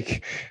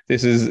 Like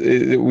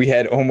we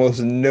had almost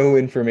no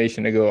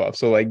information to go off.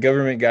 So like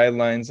government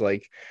guidelines,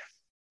 like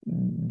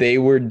they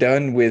were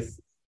done with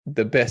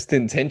the best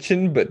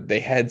intention, but they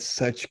had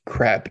such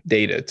crap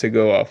data to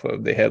go off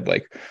of. They had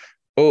like,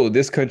 oh,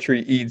 this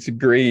country eats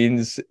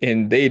grains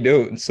and they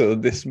don't, so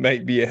this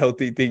might be a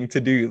healthy thing to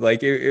do.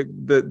 Like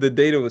the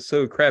data was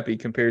so crappy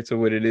compared to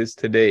what it is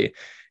today.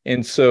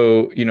 And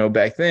so,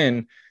 back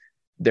then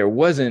there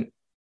wasn't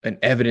an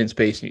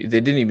evidence-based,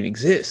 they didn't even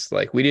exist.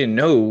 Like we didn't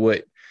know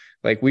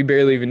we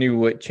barely even knew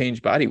what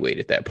changed body weight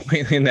at that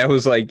point. And that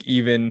was like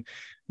even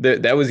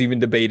that was even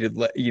debated,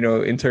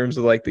 in terms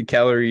of like the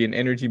calorie and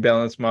energy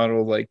balance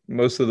model. Like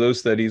most of those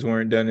studies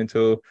weren't done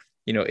until,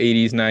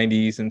 80s,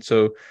 90s. And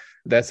so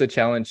that's a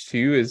challenge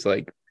too, is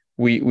like,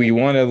 we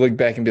want to look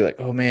back and be like,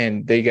 oh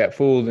man, they got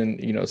fooled and,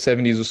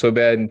 70s was so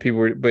bad and people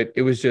were, but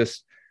it was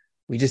just,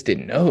 we just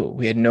didn't know.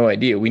 We had no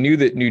idea. We knew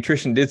that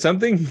nutrition did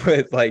something,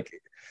 but like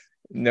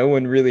no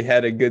one really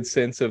had a good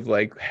sense of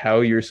like how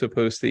you're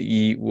supposed to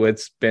eat,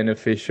 what's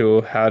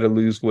beneficial, how to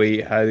lose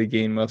weight, how to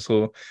gain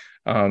muscle.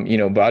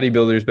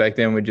 Bodybuilders back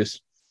then would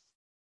just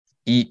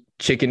eat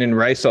chicken and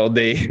rice all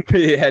day.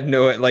 They had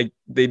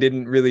they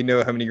didn't really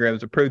know how many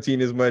grams of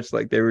protein as much.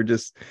 Like they were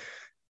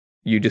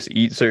you just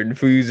eat certain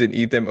foods and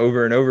eat them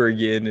over and over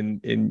again.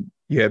 And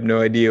you have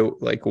no idea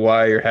like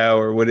why or how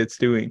or what it's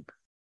doing.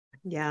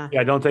 Yeah.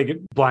 Yeah. Don't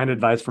take blind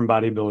advice from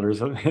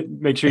bodybuilders.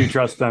 Make sure you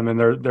trust them and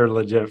they're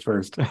legit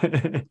first.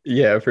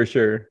 Yeah, for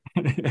sure.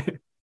 That's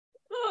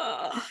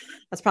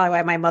probably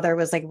why my mother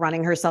was like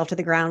running herself to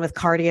the ground with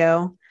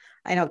cardio.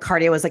 I know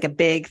cardio was like a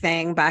big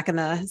thing back in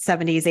the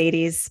 70s,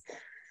 80s.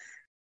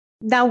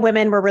 Now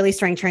women were really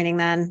strength training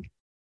then.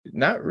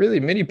 Not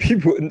really many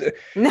people.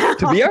 No.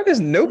 To be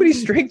honest, nobody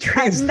strength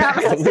trains now.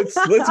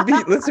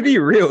 Let's be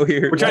real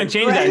here. We're trying to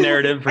change that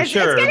narrative for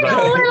sure. It's getting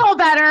a little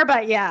better,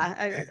 but yeah,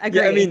 I agree.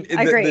 Yeah, I mean,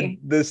 I agree.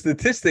 The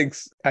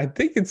statistics, I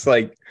think it's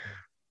like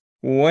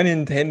 1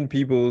 in 10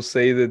 people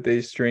say that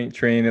they strength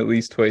train at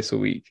least twice a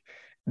week.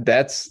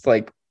 That's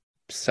like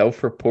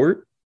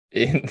self-report.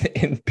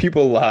 And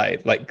people lie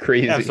like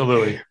crazy.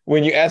 Absolutely.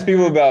 When you ask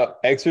people about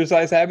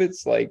exercise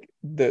habits, like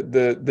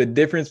the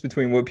difference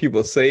between what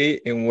people say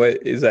and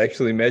what is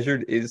actually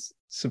measured is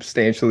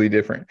substantially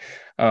different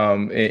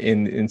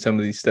in some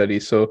of these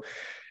studies. So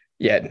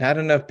yeah, not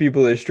enough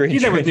people are strength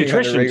training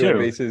on a regular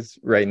basis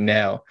right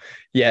now.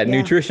 Yeah,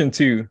 nutrition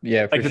too.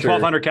 Yeah, for like the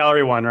 1,200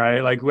 calorie one,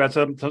 right? Like that's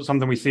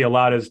something we see a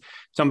lot is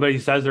somebody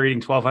says they're eating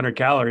 1,200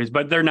 calories,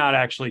 but they're not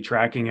actually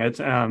tracking it.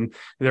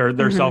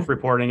 They're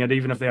self-reporting it,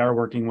 even if they are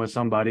working with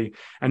somebody.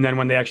 And then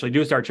when they actually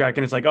do start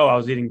tracking, it's like, oh, I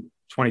was eating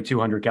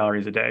 2,200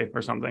 calories a day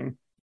or something.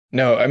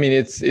 No, I mean,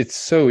 it's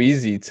so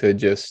easy to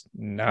just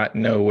not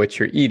know what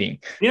you're eating.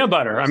 Peanut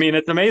butter. I mean,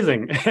 it's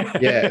amazing.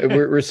 Yeah,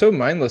 we're so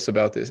mindless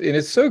about this. And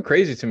it's so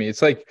crazy to me.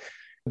 It's like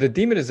the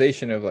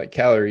demonization of like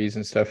calories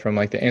and stuff from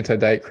like the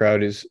anti-diet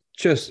crowd is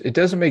just, it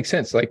doesn't make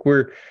sense. Like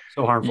we're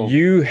so harmful.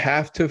 You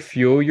have to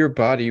fuel your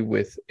body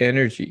with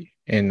energy.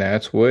 And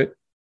that's what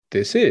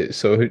this is.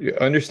 So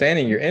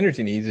understanding your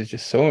energy needs is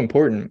just so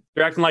important.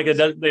 You're acting like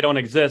they don't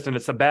exist and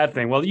it's a bad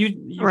thing. Well,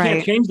 you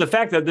can't change the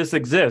fact that this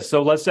exists.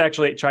 So let's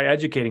actually try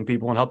educating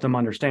people and help them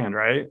understand,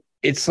 right?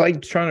 It's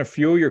like trying to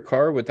fuel your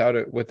car without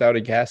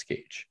a gas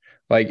gauge.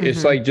 Like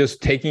it's like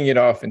just taking it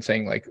off and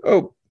saying like,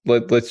 oh,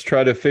 let's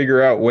try to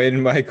figure out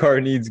when my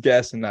car needs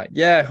gas and not.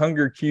 Yeah,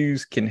 hunger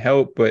cues can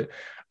help, but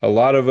a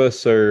lot of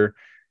us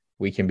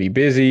we can be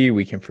busy,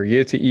 we can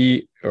forget to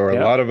eat, or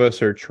a lot of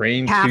us are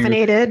trained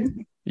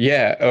caffeinated.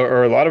 Yeah,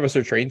 or a lot of us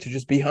are trained to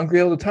just be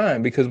hungry all the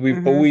time because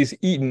we've always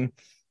eaten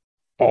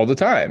all the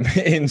time.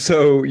 And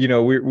so,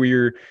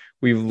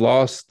 we've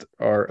lost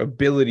our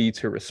ability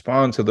to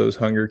respond to those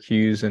hunger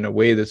cues in a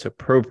way that's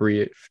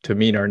appropriate to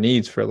meet our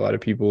needs for a lot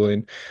of people.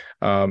 And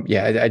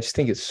I just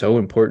think it's so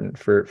important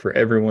for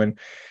everyone.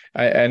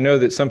 I know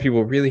that some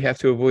people really have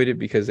to avoid it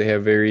because they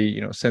have very,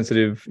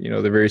 sensitive,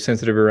 they're very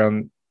sensitive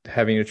around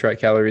having to track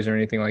calories or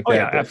anything like that.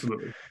 Yeah,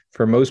 absolutely.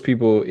 For most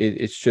people,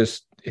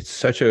 it's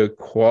such a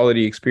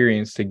quality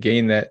experience to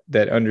gain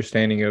that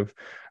understanding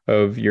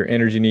of your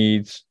energy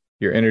needs,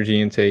 your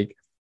energy intake,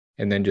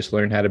 and then just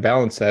learn how to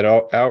balance that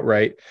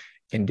outright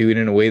and do it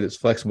in a way that's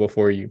flexible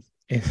for you.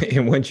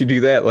 And once you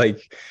do that,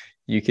 like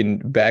you can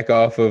back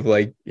off of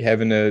like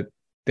having to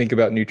think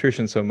about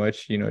nutrition so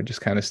much,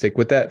 just kind of stick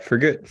with that for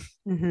good.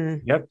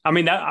 Yep. I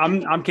mean,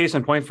 I'm case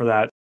in point for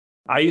that.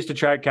 I used to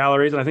track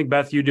calories, and I think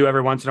Beth, you do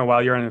every once in a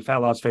while. You're in a fat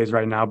loss phase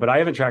right now, but I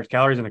haven't tracked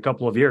calories in a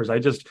couple of years. I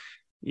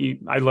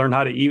learned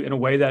how to eat in a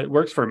way that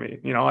works for me.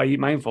 I eat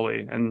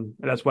mindfully, and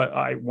that's what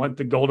I want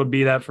the goal to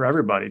be that for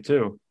everybody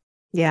too.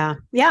 Yeah.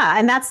 Yeah.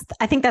 And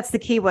I think that's the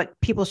key. What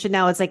people should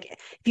know is like,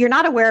 if you're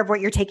not aware of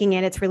what you're taking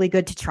in, it's really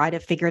good to try to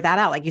figure that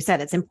out. Like you said,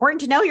 it's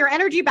important to know your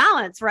energy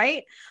balance,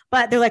 right?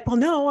 But they're like, well,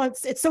 no,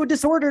 it's so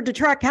disordered to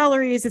track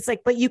calories. It's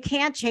like, but you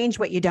can't change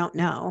what you don't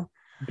know.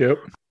 Yep.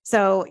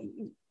 So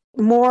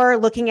more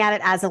looking at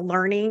it as a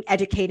learning,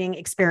 educating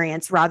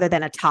experience rather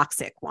than a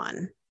toxic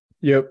one.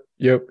 Yep.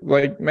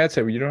 Like Matt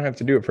said, you don't have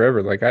to do it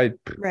forever. Like I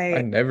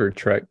never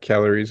track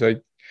calories. I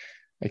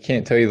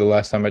can't tell you the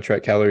last time I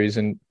tracked calories,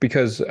 and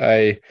because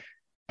I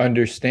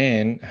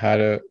understand how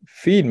to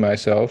feed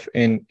myself,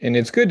 and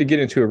it's good to get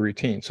into a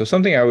routine. So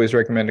something I always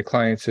recommend to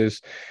clients is,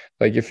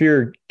 like, if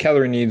your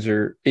calorie needs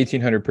are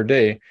 1,800 per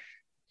day,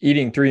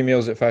 eating 3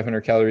 meals at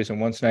 500 calories and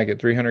one snack at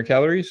 300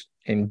 calories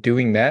and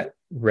doing that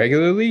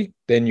regularly,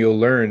 then you'll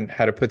learn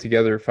how to put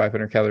together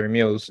 500 calorie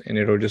meals, and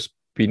it'll just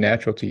be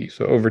natural to you.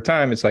 So over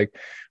time, it's like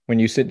when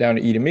you sit down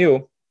to eat a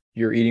meal,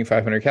 you're eating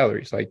 500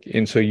 calories. Like,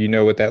 and so you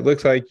know what that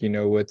looks like, you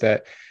know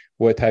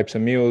what types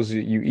of meals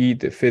you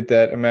eat that fit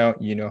that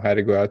amount, you know how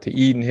to go out to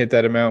eat and hit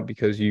that amount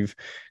because you've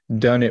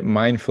done it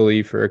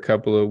mindfully for a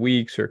couple of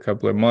weeks or a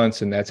couple of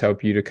months, and that's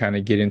helped you to kind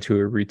of get into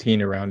a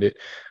routine around it.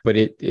 But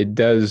it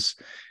does,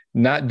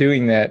 not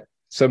doing that,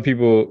 some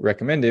people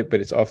recommend it,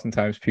 but it's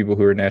oftentimes people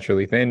who are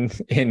naturally thin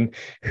and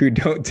who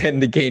don't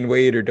tend to gain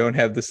weight or don't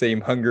have the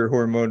same hunger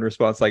hormone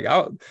response. Like,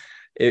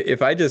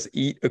 if I just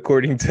eat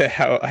according to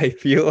how I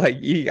feel like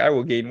eating, I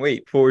will gain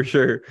weight for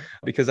sure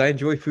because I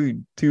enjoy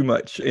food too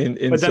much. And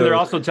but then they're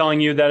also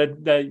telling you that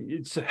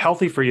it's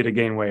healthy for you to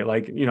gain weight.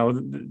 Like, you know,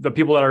 the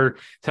people that are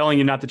telling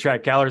you not to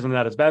track calories and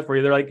that it's bad for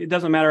you, they're like, it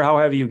doesn't matter how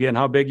heavy you get and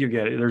how big you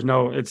get.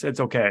 It's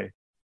okay.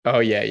 Oh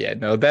yeah.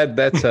 No,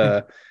 that's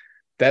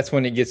that's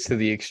when it gets to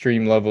the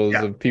extreme levels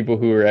of people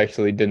who are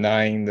actually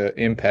denying the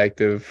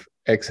impact of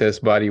excess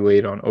body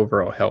weight on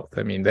overall health.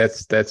 I mean,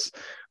 that's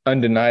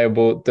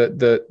undeniable.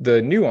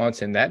 The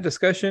nuance in that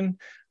discussion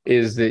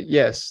is that,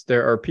 yes,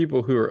 there are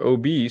people who are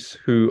obese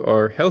who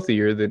are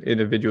healthier than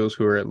individuals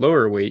who are at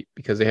lower weight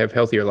because they have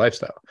healthier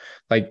lifestyle.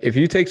 Like, if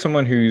you take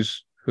someone who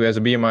has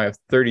a BMI of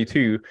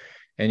 32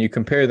 and you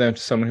compare them to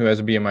someone who has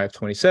a BMI of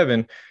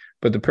 27,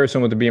 but the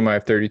person with a BMI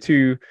of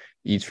 32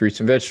 eats fruits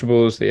and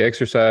vegetables, they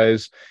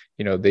exercise,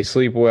 you know, they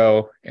sleep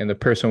well, and the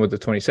person with the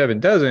 27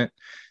 doesn't,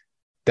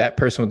 that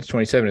person with the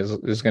 27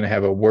 is going to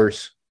have a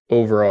worse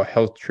overall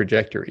health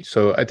trajectory.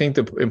 So I think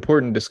the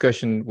important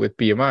discussion with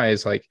BMI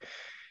is, like,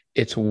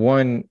 it's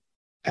one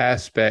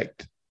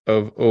aspect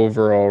of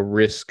overall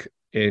risk,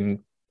 and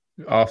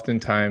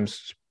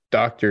oftentimes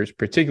doctors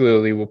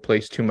particularly will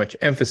place too much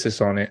emphasis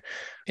on it.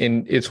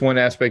 And it's one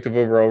aspect of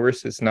overall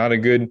risk. It's not a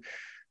good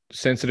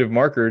sensitive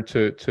marker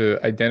to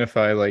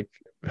identify, like,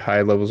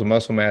 high levels of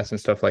muscle mass and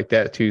stuff like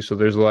that too. So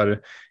there's a lot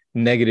of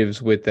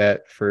negatives with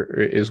that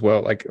for as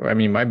well. Like, I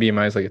mean, my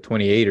BMI is like a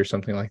 28 or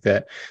something like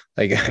that.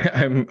 Like,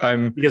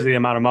 I'm because of the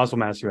amount of muscle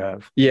mass you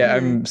have. Yeah,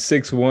 I'm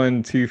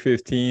 6'1",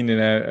 215,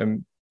 and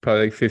I'm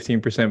probably like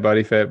 15%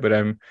 body fat, but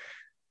I'm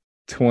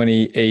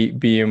 28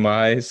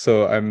 BMI,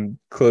 so I'm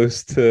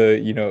close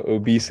to, you know,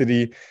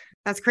 obesity.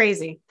 That's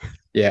crazy.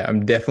 Yeah,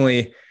 I'm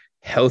definitely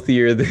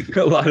healthier than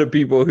a lot of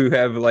people who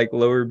have like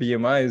lower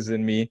BMIs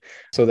than me.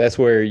 So that's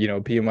where, you know,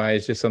 BMI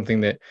is just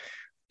something that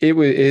it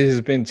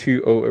has been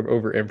too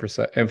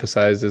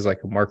overemphasized as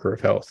like a marker of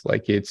health.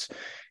 Like,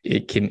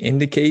 it can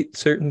indicate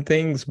certain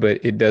things,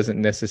 but it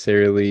doesn't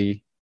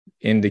necessarily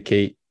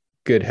indicate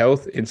good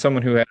health. And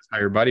someone who has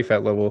higher body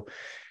fat level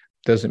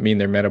doesn't mean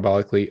they're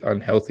metabolically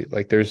unhealthy.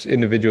 Like, there's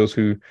individuals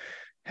who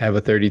have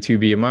a 32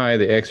 BMI,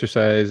 they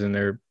exercise, and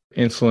their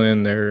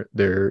insulin,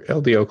 their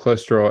LDL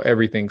cholesterol,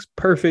 everything's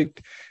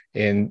perfect.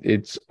 And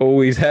it's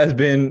always has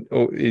been.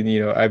 And,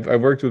 you know,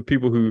 I've worked with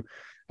people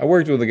I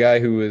worked with a guy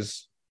who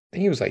was, I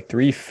think he was like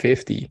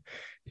 350.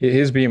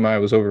 His BMI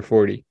was over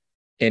 40,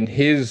 and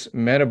his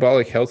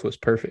metabolic health was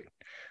perfect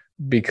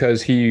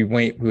because he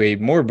weighed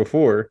more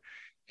before,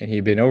 and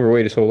he'd been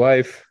overweight his whole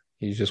life.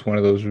 He's just one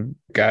of those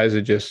guys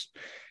that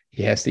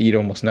he has to eat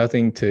almost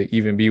nothing to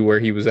even be where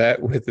he was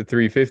at with the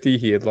 350.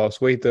 He had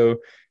lost weight though.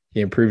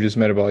 He improved his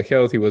metabolic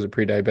health. He wasn't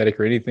pre-diabetic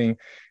or anything.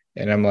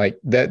 And I'm like,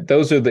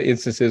 those are the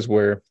instances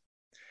where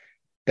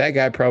that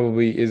guy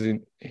probably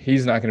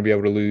he's not going to be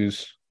able to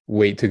lose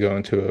weight to go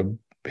into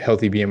a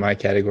healthy BMI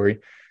category,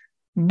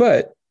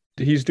 but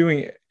he's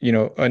doing, you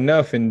know,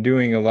 enough and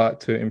doing a lot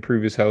to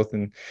improve his health.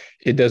 And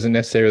it doesn't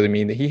necessarily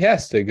mean that he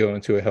has to go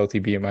into a healthy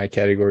BMI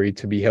category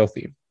to be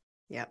healthy.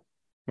 Yeah.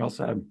 Well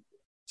said.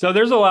 So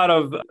there's a lot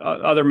of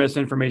other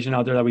misinformation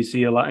out there that we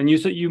see a lot. And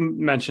you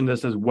mentioned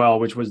this as well,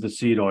 which was the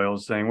seed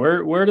oils thing.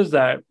 Where does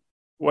that,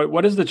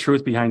 what is the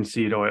truth behind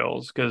seed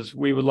oils? Because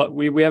we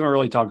haven't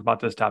really talked about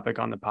this topic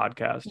on the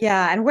podcast.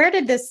 Yeah. And where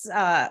did this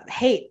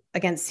hate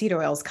against seed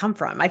oils come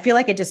from? I feel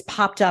like it just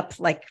popped up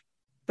like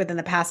within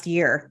the past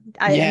year.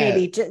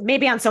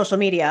 Maybe on social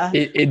media.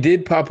 It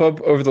did pop up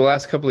over the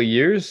last couple of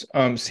years.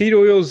 Seed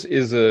oils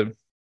it's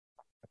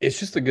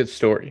just a good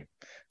story.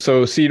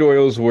 So seed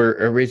oils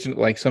were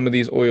some of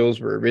these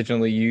oils were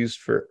originally used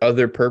for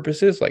other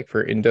purposes, like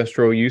for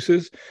industrial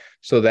uses.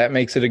 So that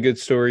makes it a good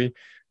story.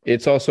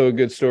 It's also a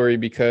good story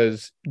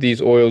because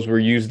these oils were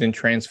used in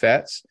trans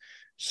fats.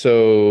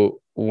 So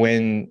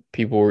when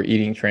people were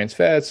eating trans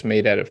fats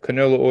made out of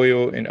canola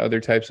oil and other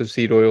types of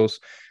seed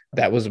oils,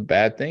 that was a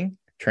bad thing.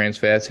 trans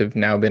fats have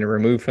now been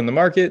removed from the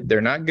market.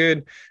 They're not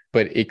good,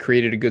 but it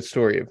created a good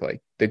story of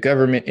like the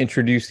government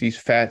introduced these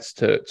fats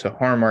to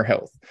harm our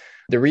health.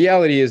 The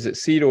reality is that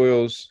seed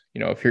oils,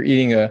 if you're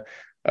eating a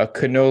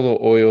canola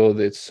oil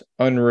that's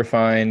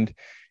unrefined,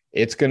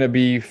 it's going to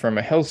be, from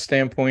a health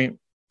standpoint,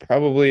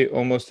 probably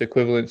almost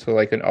equivalent to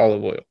like an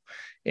olive oil.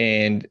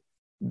 And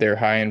they're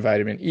high in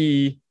vitamin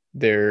E,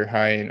 they're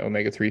high in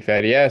omega-3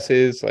 fatty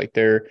acids, like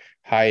they're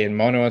high in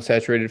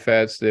monounsaturated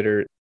fats that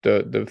are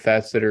the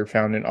fats that are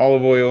found in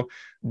olive oil.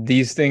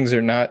 These things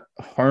are not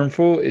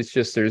harmful. It's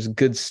just there's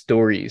good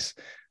stories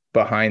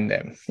behind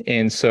them.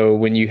 And so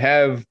when you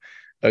have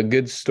a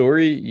good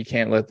story, you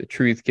can't let the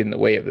truth get in the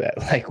way of that.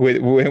 Like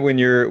when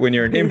you're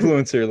an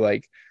influencer,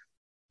 like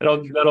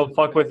that'll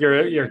fuck with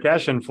your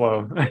cash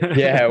inflow.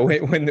 Yeah,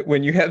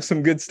 when you have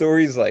some good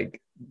stories,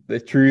 like the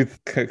truth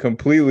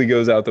completely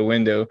goes out the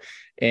window.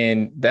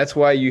 And that's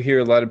why you hear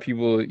a lot of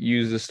people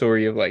use the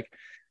story of like,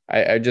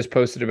 I just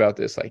posted about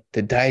this, like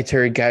the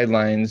dietary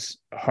guidelines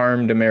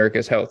harmed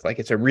America's health. Like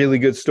it's a really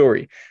good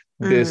story.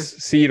 This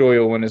seed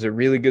oil one is a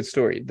really good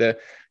story.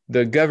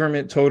 The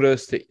government told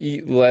us to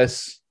eat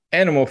less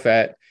animal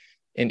fat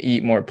and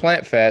eat more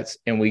plant fats,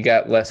 and we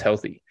got less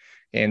healthy.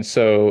 And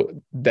so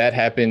that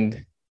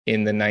happened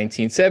in the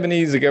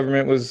 1970s. The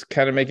government was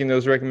kind of making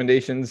those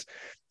recommendations.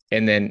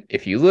 And then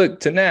if you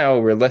look to now,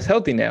 we're less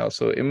healthy now.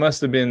 So it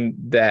must have been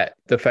that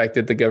the fact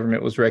that the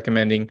government was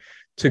recommending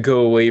to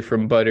go away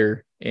from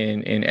butter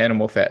and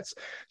animal fats.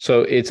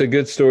 So it's a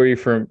good story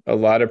from a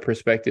lot of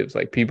perspectives.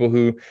 Like people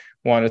who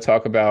want to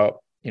talk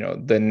about,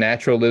 the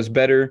natural is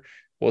better,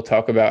 we'll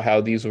talk about how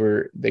these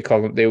were, they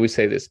always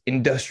say this,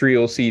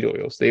 industrial seed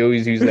oils. They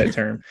always use that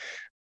term.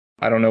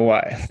 I don't know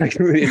why. Like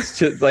it's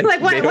just like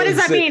what does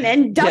that mean?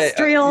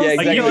 Industrial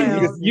exactly. seed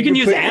oils. You can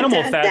use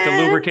animal fat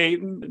to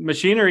lubricate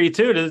machinery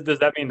too. Does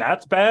that mean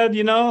that's bad?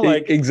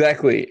 Like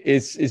exactly.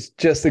 It's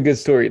just a good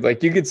story.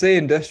 Like you could say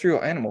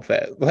industrial animal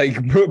fat,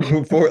 like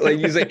before, like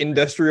you say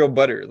industrial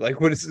butter. Like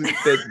what is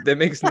that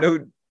makes no,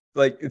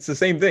 like it's the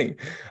same thing,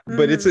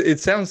 but it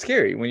sounds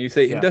scary when you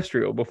say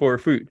industrial before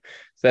food.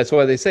 So that's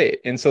why they say it.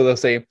 And so they'll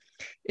say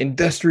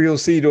industrial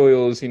seed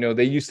oils.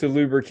 They used to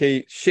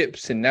lubricate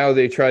ships, and now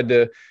they tried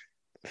to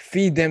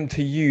feed them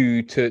to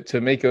you to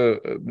make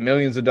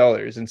millions of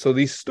dollars. And so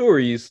these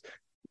stories,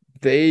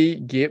 they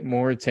get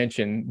more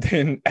attention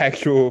than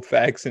actual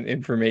facts and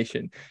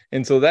information.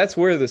 And so that's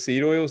where the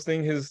seed oils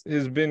thing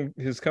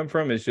has come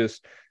from, is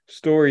just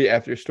story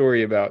after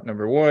story about,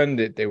 number one,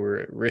 that they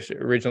were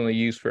originally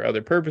used for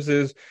other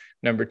purposes,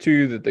 number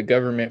two, that the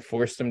government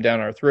forced them down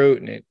our throat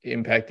and it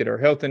impacted our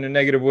health in a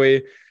negative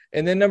way,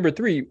 and then number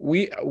three,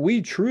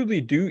 we truly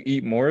do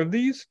eat more of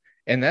these.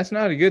 And that's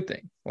not a good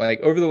thing.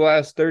 Like over the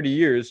last 30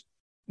 years,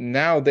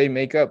 now they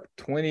make up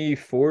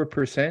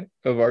 24%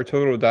 of our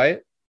total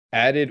diet,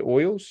 added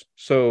oils.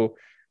 So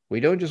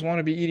we don't just want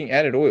to be eating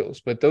added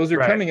oils, but those are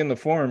coming in the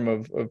form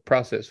of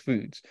processed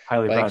foods.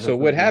 Highly processed. So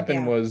what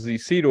happened was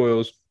these seed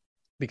oils,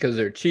 because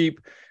they're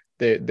cheap,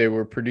 they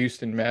were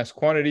produced in mass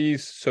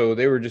quantities. So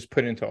they were just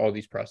put into all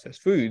these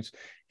processed foods.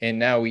 And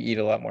now we eat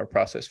a lot more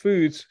processed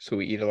foods. So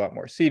we eat a lot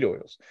more seed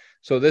oils.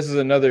 So this is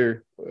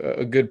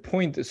a good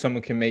point that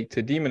someone can make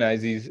to demonize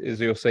these, is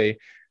they'll say,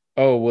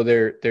 oh, well,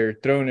 they're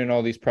throwing in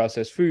all these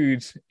processed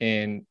foods,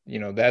 and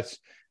that's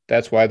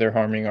why they're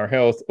harming our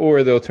health.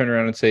 Or they'll turn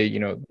around and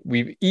say,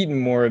 we've eaten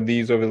more of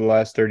these over the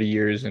last 30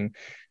 years, and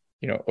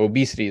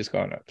obesity has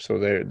gone up, so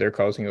they're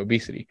causing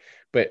obesity.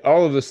 But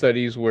all of the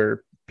studies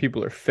where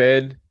people are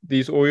fed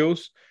these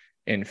oils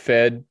and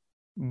fed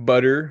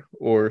butter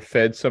or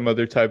fed some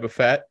other type of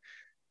fat,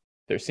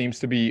 there seems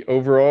to be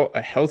overall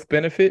a health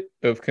benefit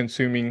of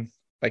consuming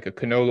like a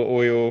canola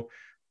oil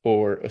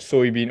or a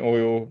soybean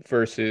oil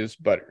versus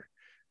butter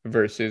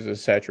versus a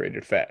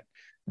saturated fat.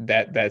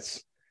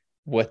 That's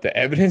what the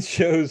evidence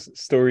shows.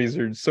 Stories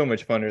are so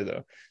much funner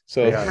though.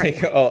 So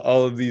like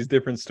all of these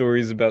different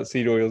stories about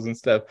seed oils and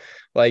stuff,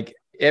 like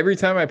every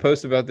time I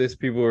post about this,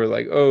 people are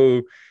like,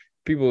 oh,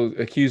 people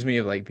accuse me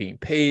of like being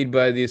paid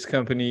by these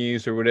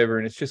companies or whatever.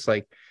 And it's just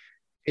like,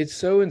 it's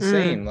so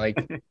insane. Like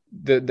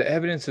the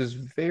evidence is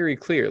very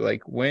clear.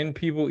 Like when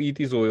people eat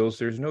these oils,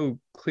 there's no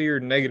clear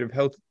negative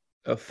health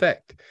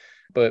effect,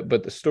 but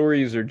the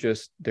stories are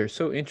just, they're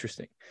so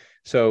interesting.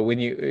 So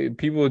when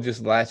people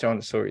just latch on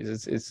to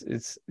stories,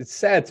 it's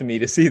sad to me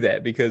to see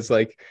that, because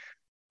like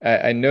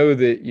I know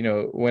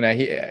that, when I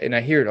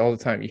hear it all the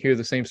time, you hear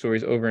the same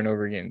stories over and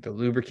over again, the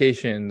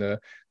lubrication, the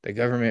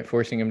government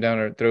forcing them down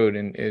our throat,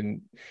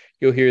 and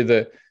you'll hear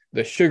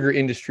the sugar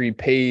industry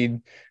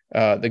paid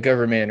the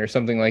government or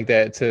something like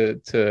that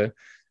to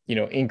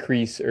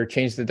increase or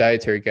change the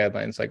dietary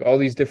guidelines. Like all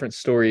these different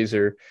stories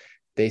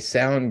they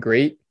sound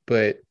great,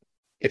 but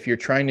if you're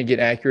trying to get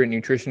accurate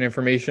nutrition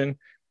information,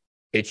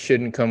 it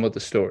shouldn't come with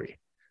a story.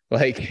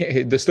 Like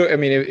the story, I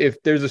mean,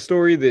 if there's a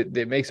story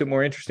that makes it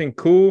more interesting,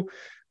 cool.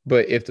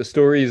 But if the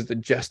story is the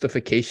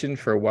justification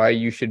for why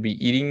you should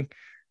be eating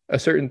a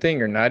certain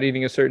thing or not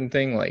eating a certain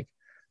thing, like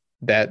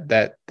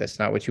that's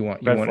not what you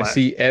want. You want to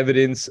see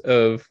evidence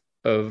of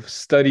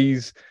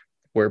studies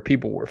where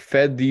people were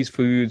fed these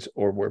foods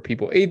or where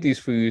people ate these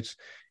foods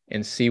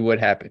and see what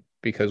happened,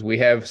 because we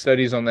have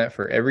studies on that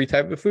for every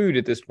type of food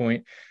at this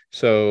point.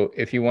 So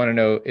if you want to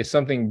know, is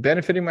something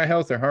benefiting my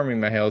health or harming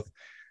my health,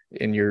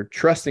 and you're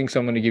trusting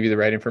someone to give you the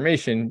right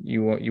information,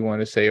 you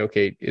want to say,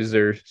 okay, is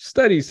there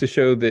studies to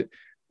show that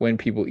when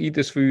people eat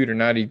this food or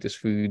not eat this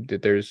food,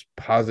 that there's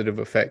positive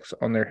effects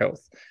on their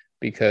health?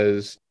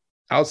 Because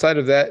outside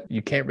of that,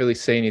 you can't really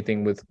say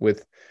anything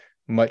with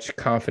much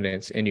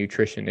confidence in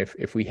nutrition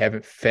if we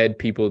haven't fed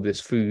people this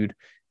food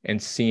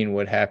and seen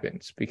what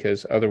happens,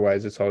 because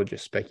otherwise it's all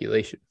just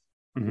speculation.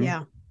 Mm-hmm.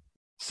 Yeah.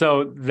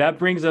 So that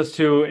brings us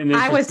to an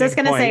I was just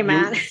going to say,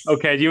 Matt.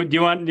 Okay. Do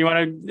you want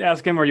to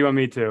ask him, or do you want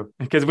me to?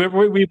 Because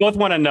we both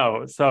want to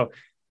know. So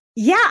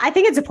yeah, I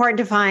think it's important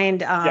to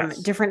find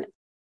different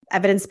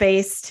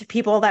evidence-based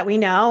people that we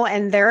know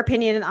and their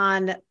opinion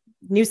on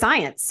new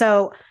science.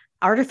 So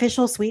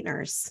artificial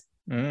sweeteners.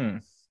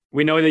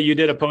 We know that you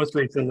did a post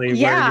recently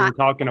where you were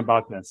talking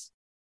about this.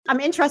 I'm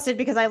interested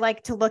because I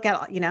like to look at,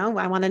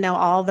 I want to know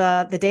all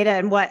the data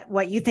and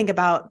what you think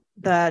about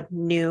the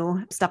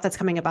new stuff that's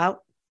coming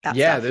about.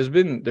 There's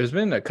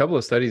been a couple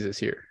of studies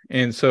this year.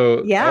 And so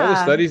all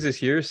the studies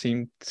this year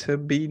seem to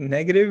be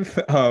negative.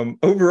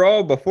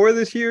 Overall, before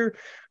this year,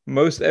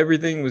 most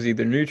everything was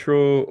either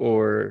neutral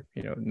or,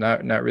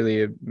 not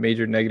really a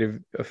major negative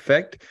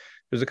effect.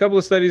 There's a couple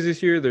of studies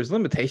this year. There's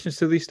limitations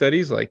to these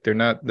studies. Like, they're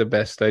not the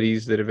best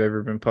studies that have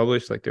ever been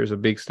published. Like, there's a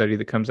big study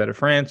that comes out of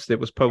France that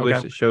was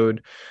published that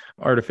showed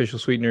artificial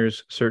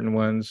sweeteners, certain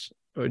ones,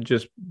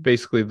 just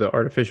basically the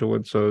artificial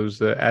ones. So it was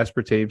the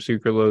aspartame,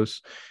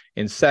 sucralose,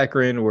 and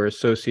saccharin were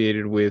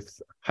associated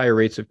with higher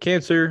rates of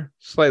cancer,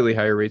 slightly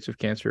higher rates of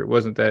cancer. It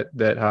wasn't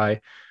that high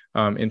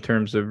in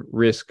terms of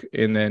risk,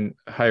 and then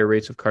higher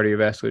rates of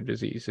cardiovascular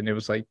disease. And it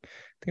was like,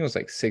 I think it was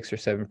like 6 or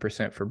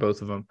 7% for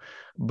both of them.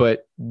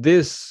 But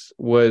this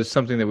was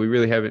something that we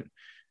really haven't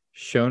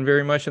shown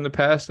very much in the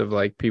past, of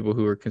like people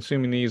who are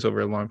consuming these over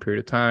a long period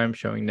of time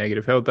showing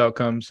negative health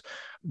outcomes.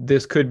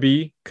 This could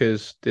be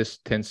because this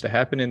tends to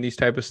happen in these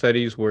type of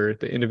studies where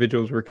the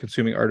individuals were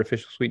consuming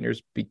artificial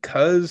sweeteners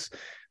because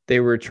they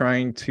were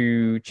trying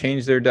to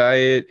change their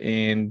diet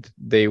and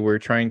they were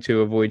trying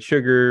to avoid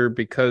sugar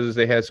because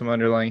they had some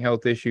underlying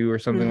health issue or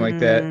something like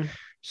that.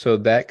 So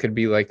that could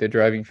be like the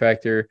driving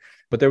factor.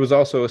 But there was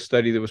also a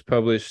study that was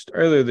published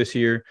earlier this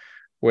year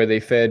where they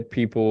fed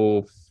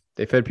people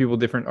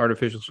different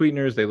artificial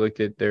sweeteners. They looked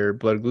at their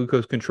blood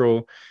glucose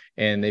control,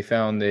 and they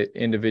found that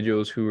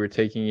individuals who were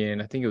taking in,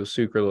 I think it was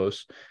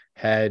sucralose,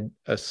 had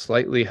a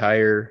slightly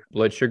higher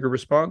blood sugar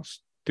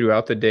response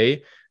throughout the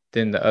day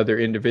than the other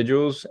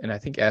individuals. And I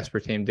think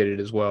aspartame did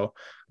it as well.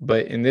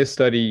 But in this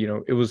study,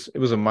 it was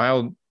a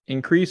mild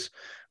increase,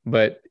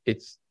 but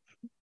it's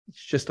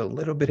just a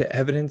little bit of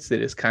evidence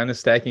that is kind of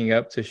stacking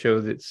up to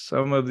show that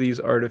some of these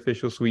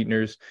artificial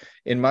sweeteners,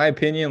 in my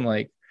opinion,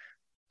 like,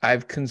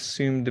 I've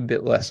consumed a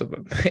bit less of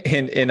them.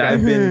 and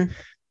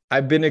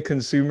I've been a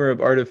consumer of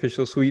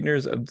artificial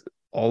sweeteners, of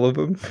all of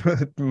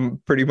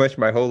them, pretty much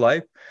my whole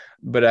life.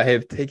 But I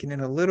have taken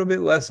in a little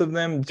bit less of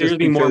them. Just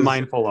be more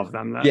mindful of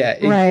them then. Yeah,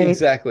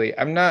 exactly.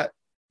 I'm not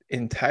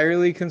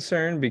entirely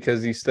concerned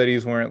because these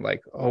studies weren't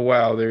like, oh,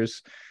 wow,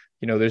 there's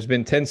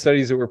been 10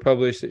 studies that were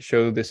published that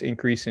show this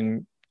increase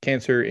in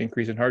cancer,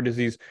 increase in heart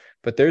disease.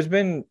 But there's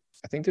been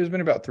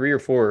about 3 or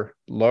 4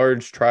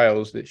 large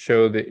trials that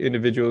show that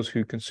individuals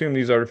who consume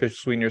these artificial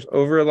sweeteners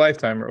over a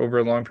lifetime or over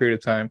a long period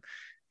of time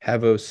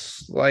have a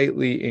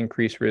slightly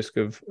increased risk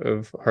of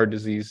heart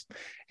disease.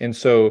 And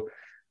so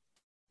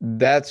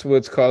that's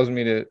what's caused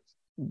me to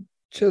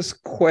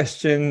just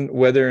question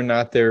whether or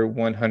not they're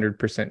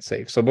 100%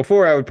 safe. So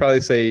before I would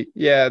probably say,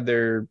 yeah,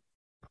 they're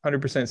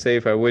 100%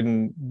 safe. I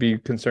wouldn't be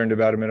concerned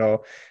about them at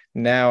all.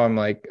 Now I'm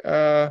like,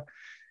 I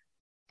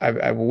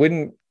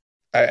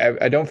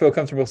don't feel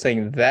comfortable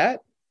saying that,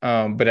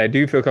 but I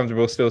do feel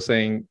comfortable still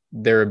saying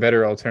they're a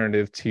better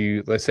alternative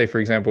to, let's say, for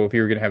example, if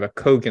you were going to have a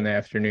Coke in the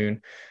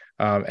afternoon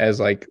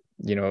as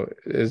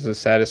a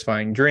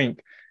satisfying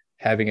drink,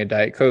 having a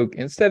Diet Coke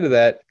instead of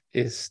that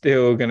is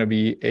still going to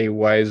be a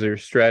wiser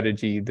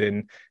strategy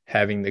than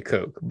having the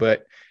Coke.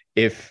 But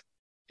if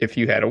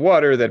you had a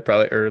water, that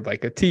probably, or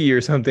like a tea or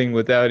something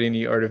without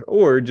any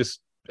or just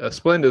a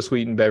Splenda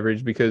sweetened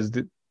beverage, because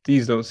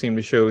these don't seem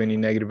to show any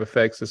negative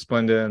effects, the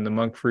Splenda and the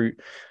monk fruit,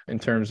 in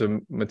terms of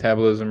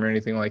metabolism or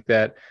anything like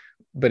that.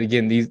 But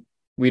again,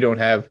 we don't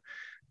have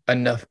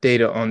enough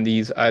data on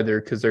these either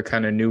because they're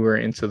kind of newer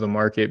into the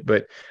market.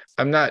 But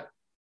I'm not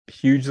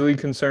hugely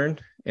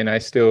concerned, and I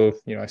still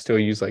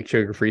use like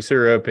sugar-free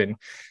syrup and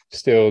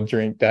still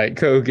drink Diet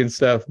Coke and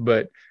stuff.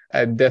 But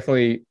I'm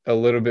definitely a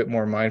little bit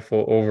more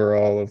mindful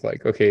overall of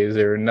like, okay, is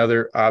there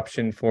another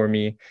option for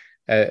me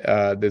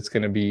that's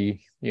going to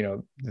be,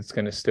 that's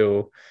going to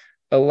still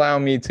allow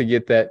me to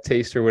get that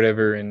taste or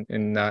whatever, and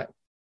not,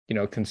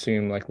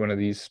 consume like one of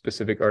these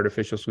specific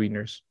artificial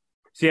sweeteners.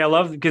 See, I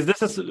love, because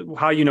this is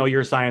how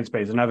you're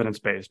science-based and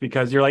evidence-based,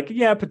 because you're like,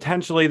 yeah,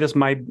 potentially this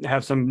might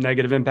have some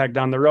negative impact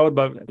down the road,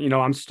 but,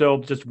 I'm still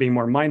just being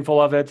more mindful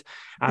of it.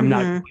 I'm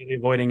not completely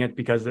avoiding it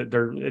because it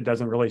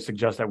doesn't really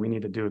suggest that we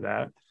need to do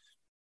that.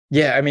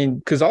 Yeah, I mean,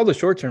 because all the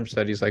short-term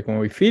studies, like when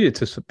we feed it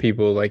to some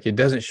people, like it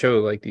doesn't show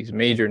like these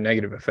major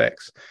negative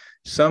effects.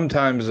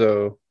 Sometimes,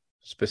 though,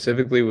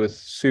 specifically with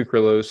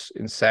sucralose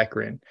and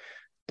saccharin,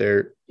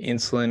 their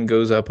insulin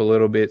goes up a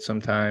little bit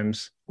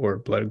sometimes, or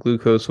blood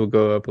glucose will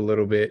go up a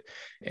little bit.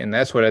 And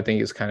that's what I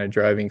think is kind of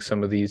driving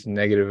some of these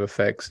negative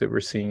effects that we're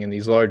seeing in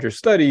these larger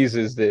studies,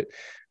 is that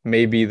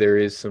maybe there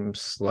is some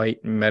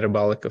slight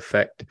metabolic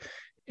effect.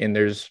 And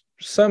there's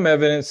some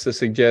evidence to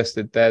suggest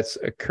that that's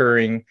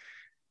occurring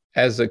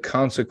as a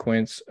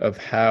consequence of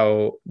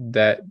how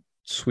that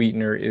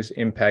sweetener is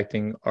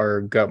impacting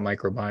our gut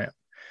microbiome.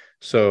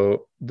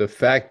 So the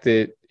fact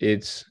that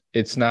it's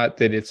not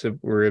that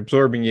we're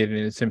absorbing it and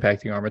it's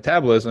impacting our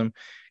metabolism,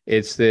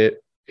 it's that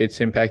it's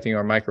impacting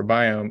our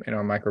microbiome, and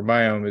our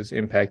microbiome is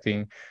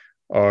impacting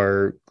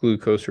our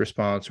glucose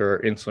response or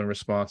our insulin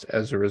response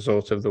as a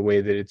result of the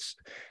way that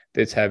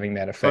it's having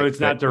that effect. So it's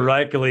not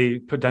directly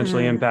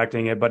potentially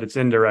impacting it, but it's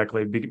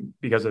indirectly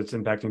because it's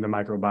impacting the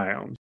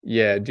microbiome.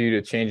 Yeah, due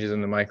to changes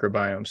in the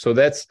microbiome. So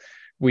that's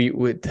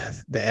the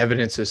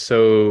evidence is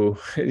so,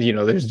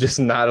 there's just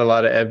not a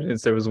lot of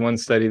evidence. There was one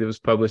study that was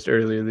published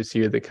earlier this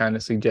year that kind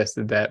of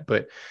suggested that.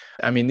 But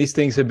I mean, these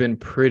things have been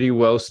pretty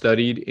well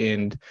studied,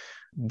 and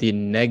the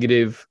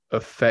negative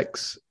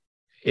effects,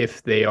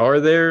 if they are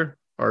there,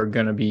 are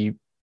going to be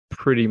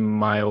pretty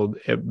mild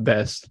at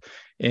best,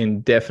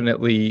 and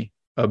definitely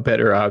a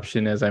better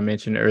option, as I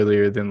mentioned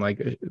earlier, than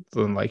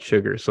like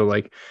sugar. So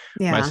like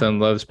my son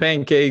loves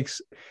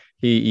pancakes.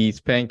 He eats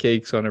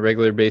pancakes on a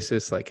regular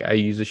basis. Like I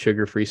use a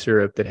sugar-free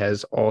syrup that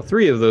has all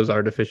three of those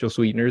artificial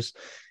sweeteners,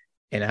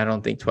 and I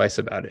don't think twice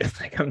about it.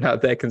 Like I'm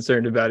not that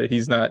concerned about it.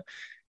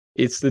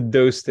 It's the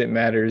dose that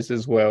matters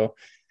as well.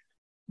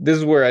 This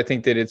is where I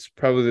think that it's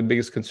probably the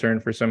biggest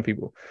concern for some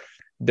people.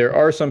 There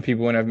are some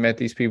people, and I've met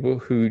these people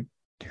who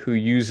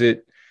use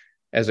it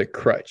as a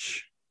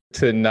crutch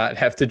to not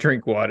have to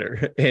drink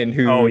water, and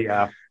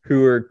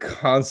who are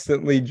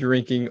constantly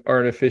drinking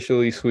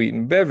artificially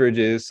sweetened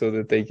beverages so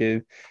that they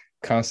could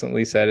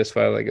constantly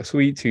satisfy like a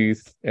sweet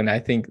tooth. And I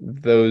think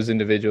those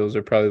individuals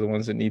are probably the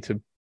ones that need to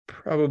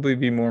probably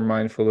be more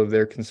mindful of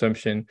their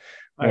consumption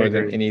more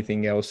than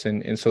anything else.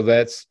 And so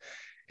there's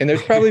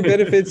probably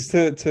benefits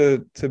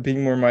to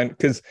being more mindful,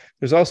 because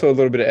there's also a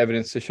little bit of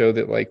evidence to show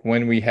that like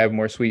when we have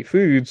more sweet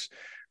foods,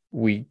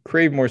 we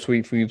crave more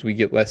sweet foods, we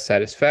get less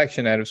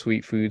satisfaction out of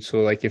sweet foods.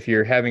 So like if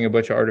you're having a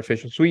bunch of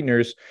artificial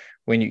sweeteners,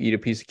 when you eat a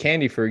piece of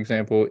candy, for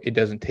example, it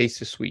doesn't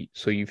taste as sweet.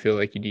 So you feel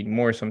like you need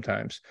more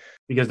sometimes.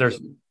 Because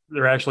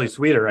they're actually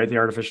sweeter, right? The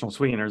artificial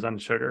sweeteners on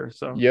sugar.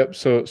 So yep.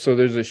 So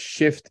there's a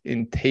shift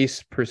in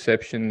taste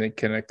perception that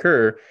can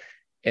occur.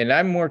 And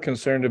I'm more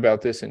concerned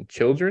about this in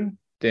children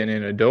than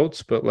in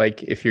adults. But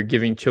like if you're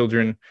giving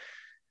children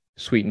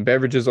sweetened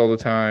beverages all the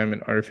time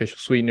and artificial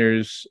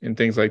sweeteners and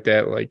things like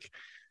that, like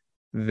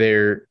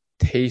their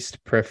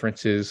taste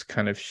preferences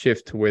kind of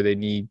shift to where they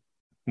need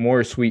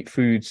more sweet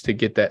foods to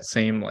get that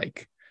same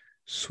like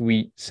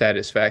sweet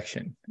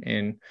satisfaction.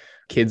 And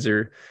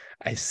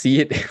I see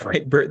it at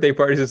like birthday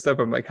parties and stuff.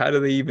 I'm like, how do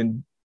they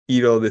even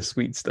eat all this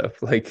sweet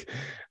stuff? Like,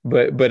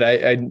 but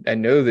I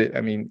know that,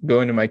 I mean,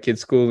 going to my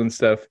kids' school and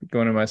stuff,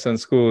 going to my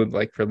son's school,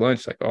 like for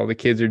lunch, like all the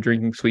kids are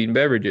drinking sweetened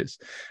beverages.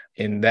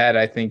 And that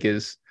I think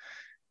is,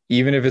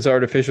 even if it's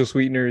artificial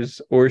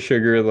sweeteners or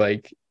sugar,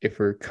 like if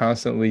we're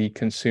constantly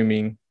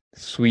consuming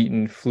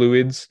sweetened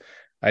fluids,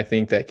 I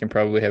think that can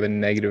probably have a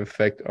negative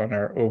effect on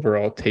our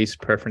overall taste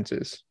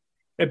preferences.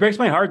 It breaks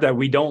my heart that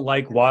we don't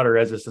like water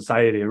as a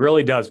society. It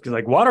really does, because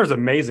like water is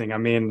amazing. I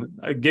mean,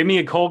 give me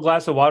a cold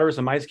glass of water with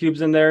some ice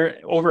cubes in there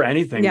over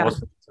anything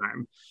most of the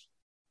time.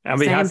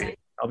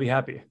 I'll be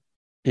happy.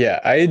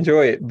 Yeah, I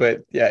enjoy it,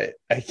 but yeah,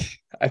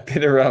 I've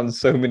been around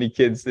so many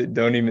kids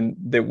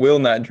that will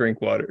not drink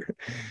water.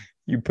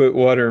 You put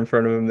water in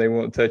front of them, they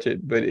won't touch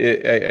it. But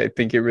I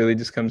think it really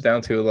just comes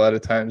down to, a lot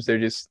of times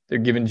they're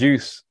given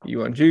juice. You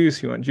want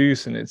juice,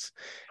 and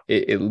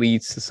it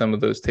leads to some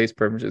of those taste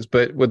preferences.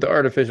 But with the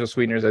artificial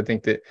sweeteners, I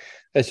think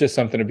that's just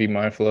something to be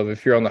mindful of.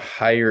 If you're on the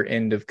higher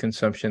end of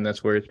consumption,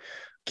 that's where it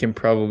can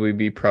probably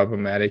be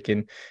problematic.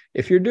 And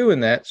if you're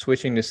doing that,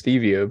 switching to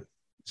stevia,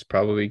 it's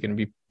probably going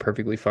to be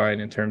perfectly fine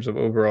in terms of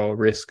overall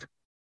risk.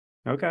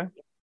 Okay.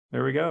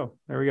 There we go.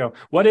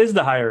 What is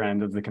the higher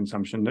end of the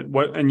consumption?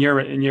 What, in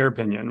your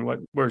opinion,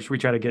 where should we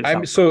try to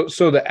get? So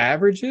the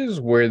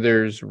averages where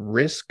there's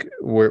risk,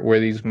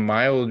 where these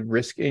mild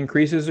risk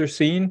increases are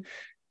seen,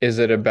 is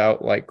at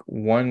about like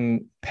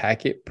one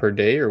packet per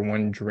day or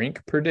one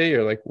drink per day,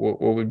 or like what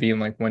would be in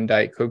like one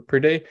Diet Coke per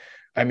day.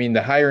 I mean,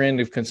 the higher end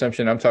of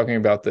consumption, I'm talking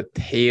about the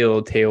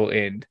tail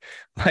end.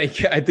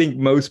 Like I think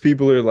most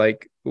people are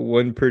like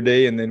one per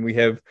day, and then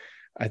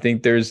I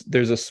think there's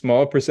a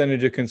small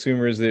percentage of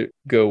consumers that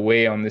go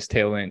way on this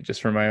tail end,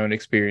 just from my own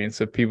experience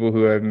of people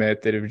who I've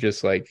met that have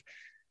just like,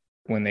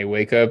 when they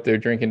wake up, they're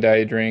drinking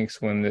diet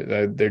drinks, when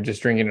they're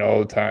just drinking it all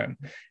the time.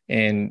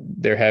 And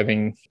they're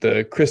having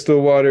the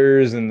crystal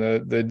waters and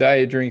the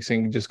diet drinks,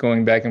 and just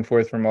going back and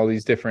forth from all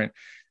these different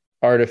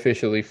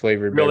artificially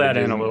flavored beverages. Reel that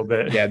in a little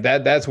bit. Yeah,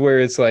 that's where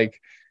it's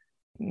like,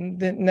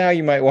 then now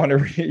you might want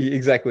to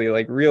exactly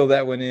like reel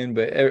that one in,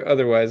 but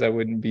otherwise I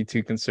wouldn't be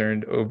too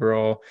concerned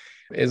overall.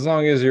 As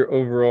long as your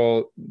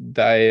overall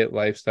diet,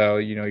 lifestyle,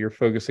 you're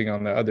focusing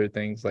on the other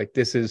things, like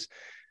this is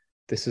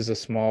a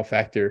small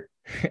factor.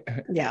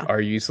 Yeah.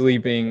 Are you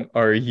sleeping?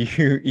 Are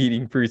you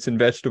eating fruits and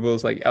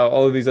vegetables? Like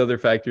all of these other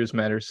factors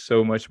matter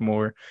so much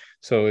more.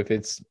 So if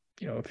it's,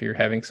 if you're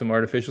having some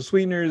artificial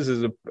sweeteners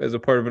as a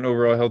part of an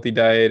overall healthy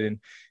diet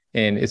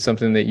and it's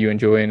something that you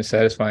enjoy and is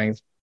satisfying,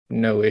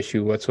 no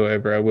issue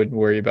whatsoever. I wouldn't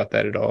worry about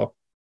that at all.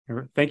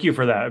 Thank you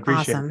for that. I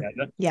appreciate Awesome.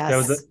 that.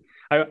 Yes.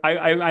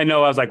 I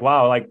know I was like,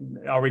 wow, like,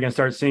 are we going to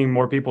start seeing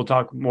more people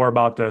talk more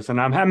about this? And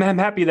I'm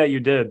happy that you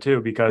did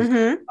too, because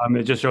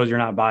it just shows you're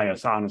not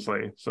biased,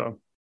 honestly. So,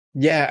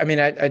 yeah, I mean,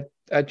 I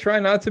try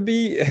not to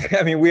be.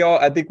 I mean,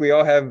 I think we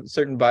all have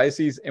certain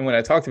biases. And when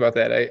I talked about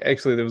that,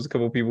 there was a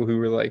couple of people who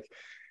were like,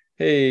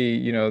 hey,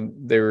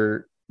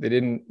 they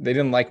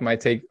didn't like my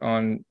take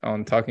on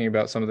talking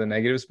about some of the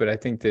negatives, but I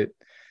think that,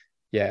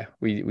 yeah,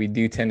 we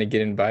do tend to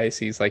get in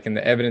biases. Like in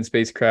the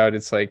evidence-based crowd,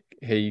 it's like,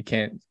 hey, you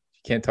can't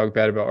talk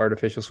bad about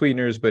artificial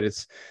sweeteners, but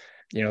it's,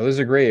 there's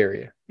a gray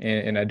area.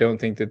 And I don't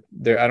think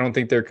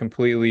they're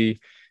completely,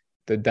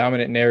 the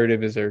dominant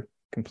narrative is they're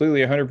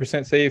completely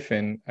 100% safe.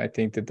 And I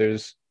think that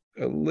there's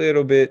a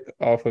little bit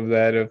off of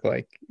that of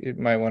like, it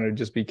might want to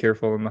just be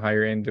careful on the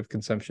higher end of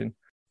consumption.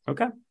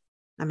 Okay.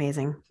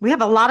 Amazing. We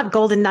have a lot of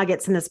golden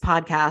nuggets in this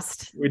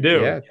podcast. We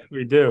do. Yeah.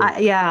 We do.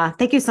 Yeah.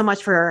 Thank you so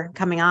much for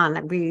coming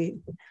on. We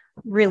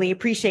really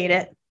appreciate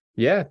it.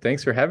 Yeah.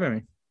 Thanks for having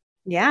me.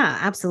 Yeah,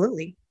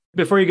 absolutely.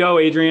 Before you go,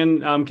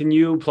 Adrian, can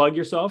you plug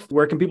yourself?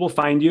 Where can people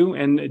find you?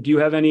 And do you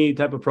have any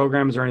type of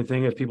programs or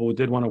anything if people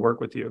did want to work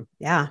with you?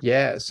 Yeah.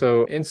 Yeah.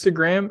 So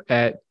Instagram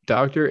at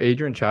Dr.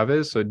 Adrian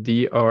Chavez. So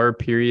Dr.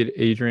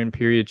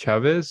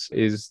 Chavez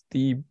is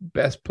the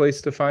best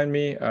place to find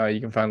me. You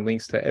can find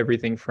links to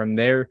everything from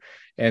there.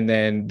 And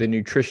then the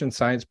Nutrition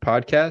Science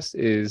Podcast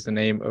is the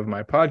name of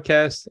my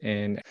podcast.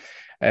 And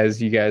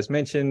as you guys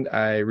mentioned,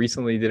 I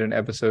recently did an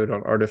episode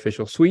on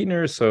artificial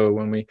sweeteners. So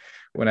when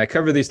I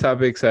cover these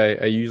topics, I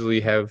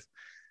usually have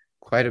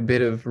quite a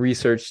bit of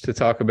research to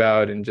talk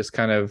about and just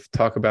kind of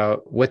talk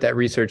about what that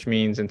research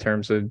means in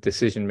terms of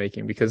decision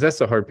making, because that's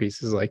the hard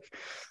piece, is like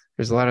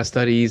there's a lot of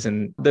studies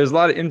and there's a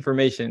lot of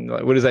information.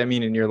 Like, what does that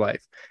mean in your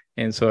life?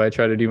 And so I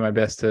try to do my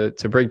best to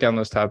break down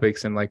those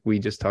topics. And like we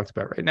just talked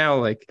about right now,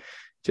 like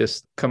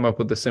just come up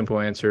with a simple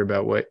answer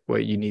about what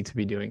you need to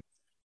be doing.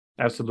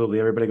 Absolutely.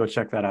 Everybody go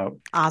check that out.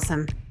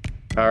 Awesome.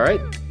 All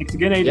right. Thanks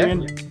again,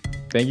 Adrian. Yeah.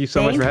 Thank you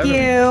so much for having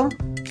me.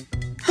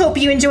 Hope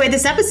you enjoyed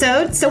this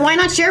episode, so why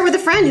not share with a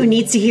friend who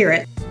needs to hear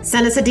it?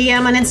 Send us a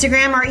DM on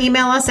Instagram or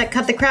email us at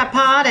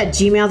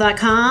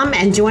cutthecrappod@gmail.com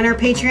and join our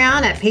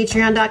Patreon at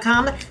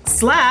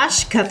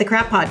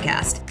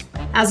patreon.com/cutthecrappodcast.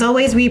 As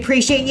always, we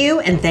appreciate you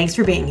and thanks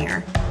for being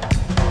here.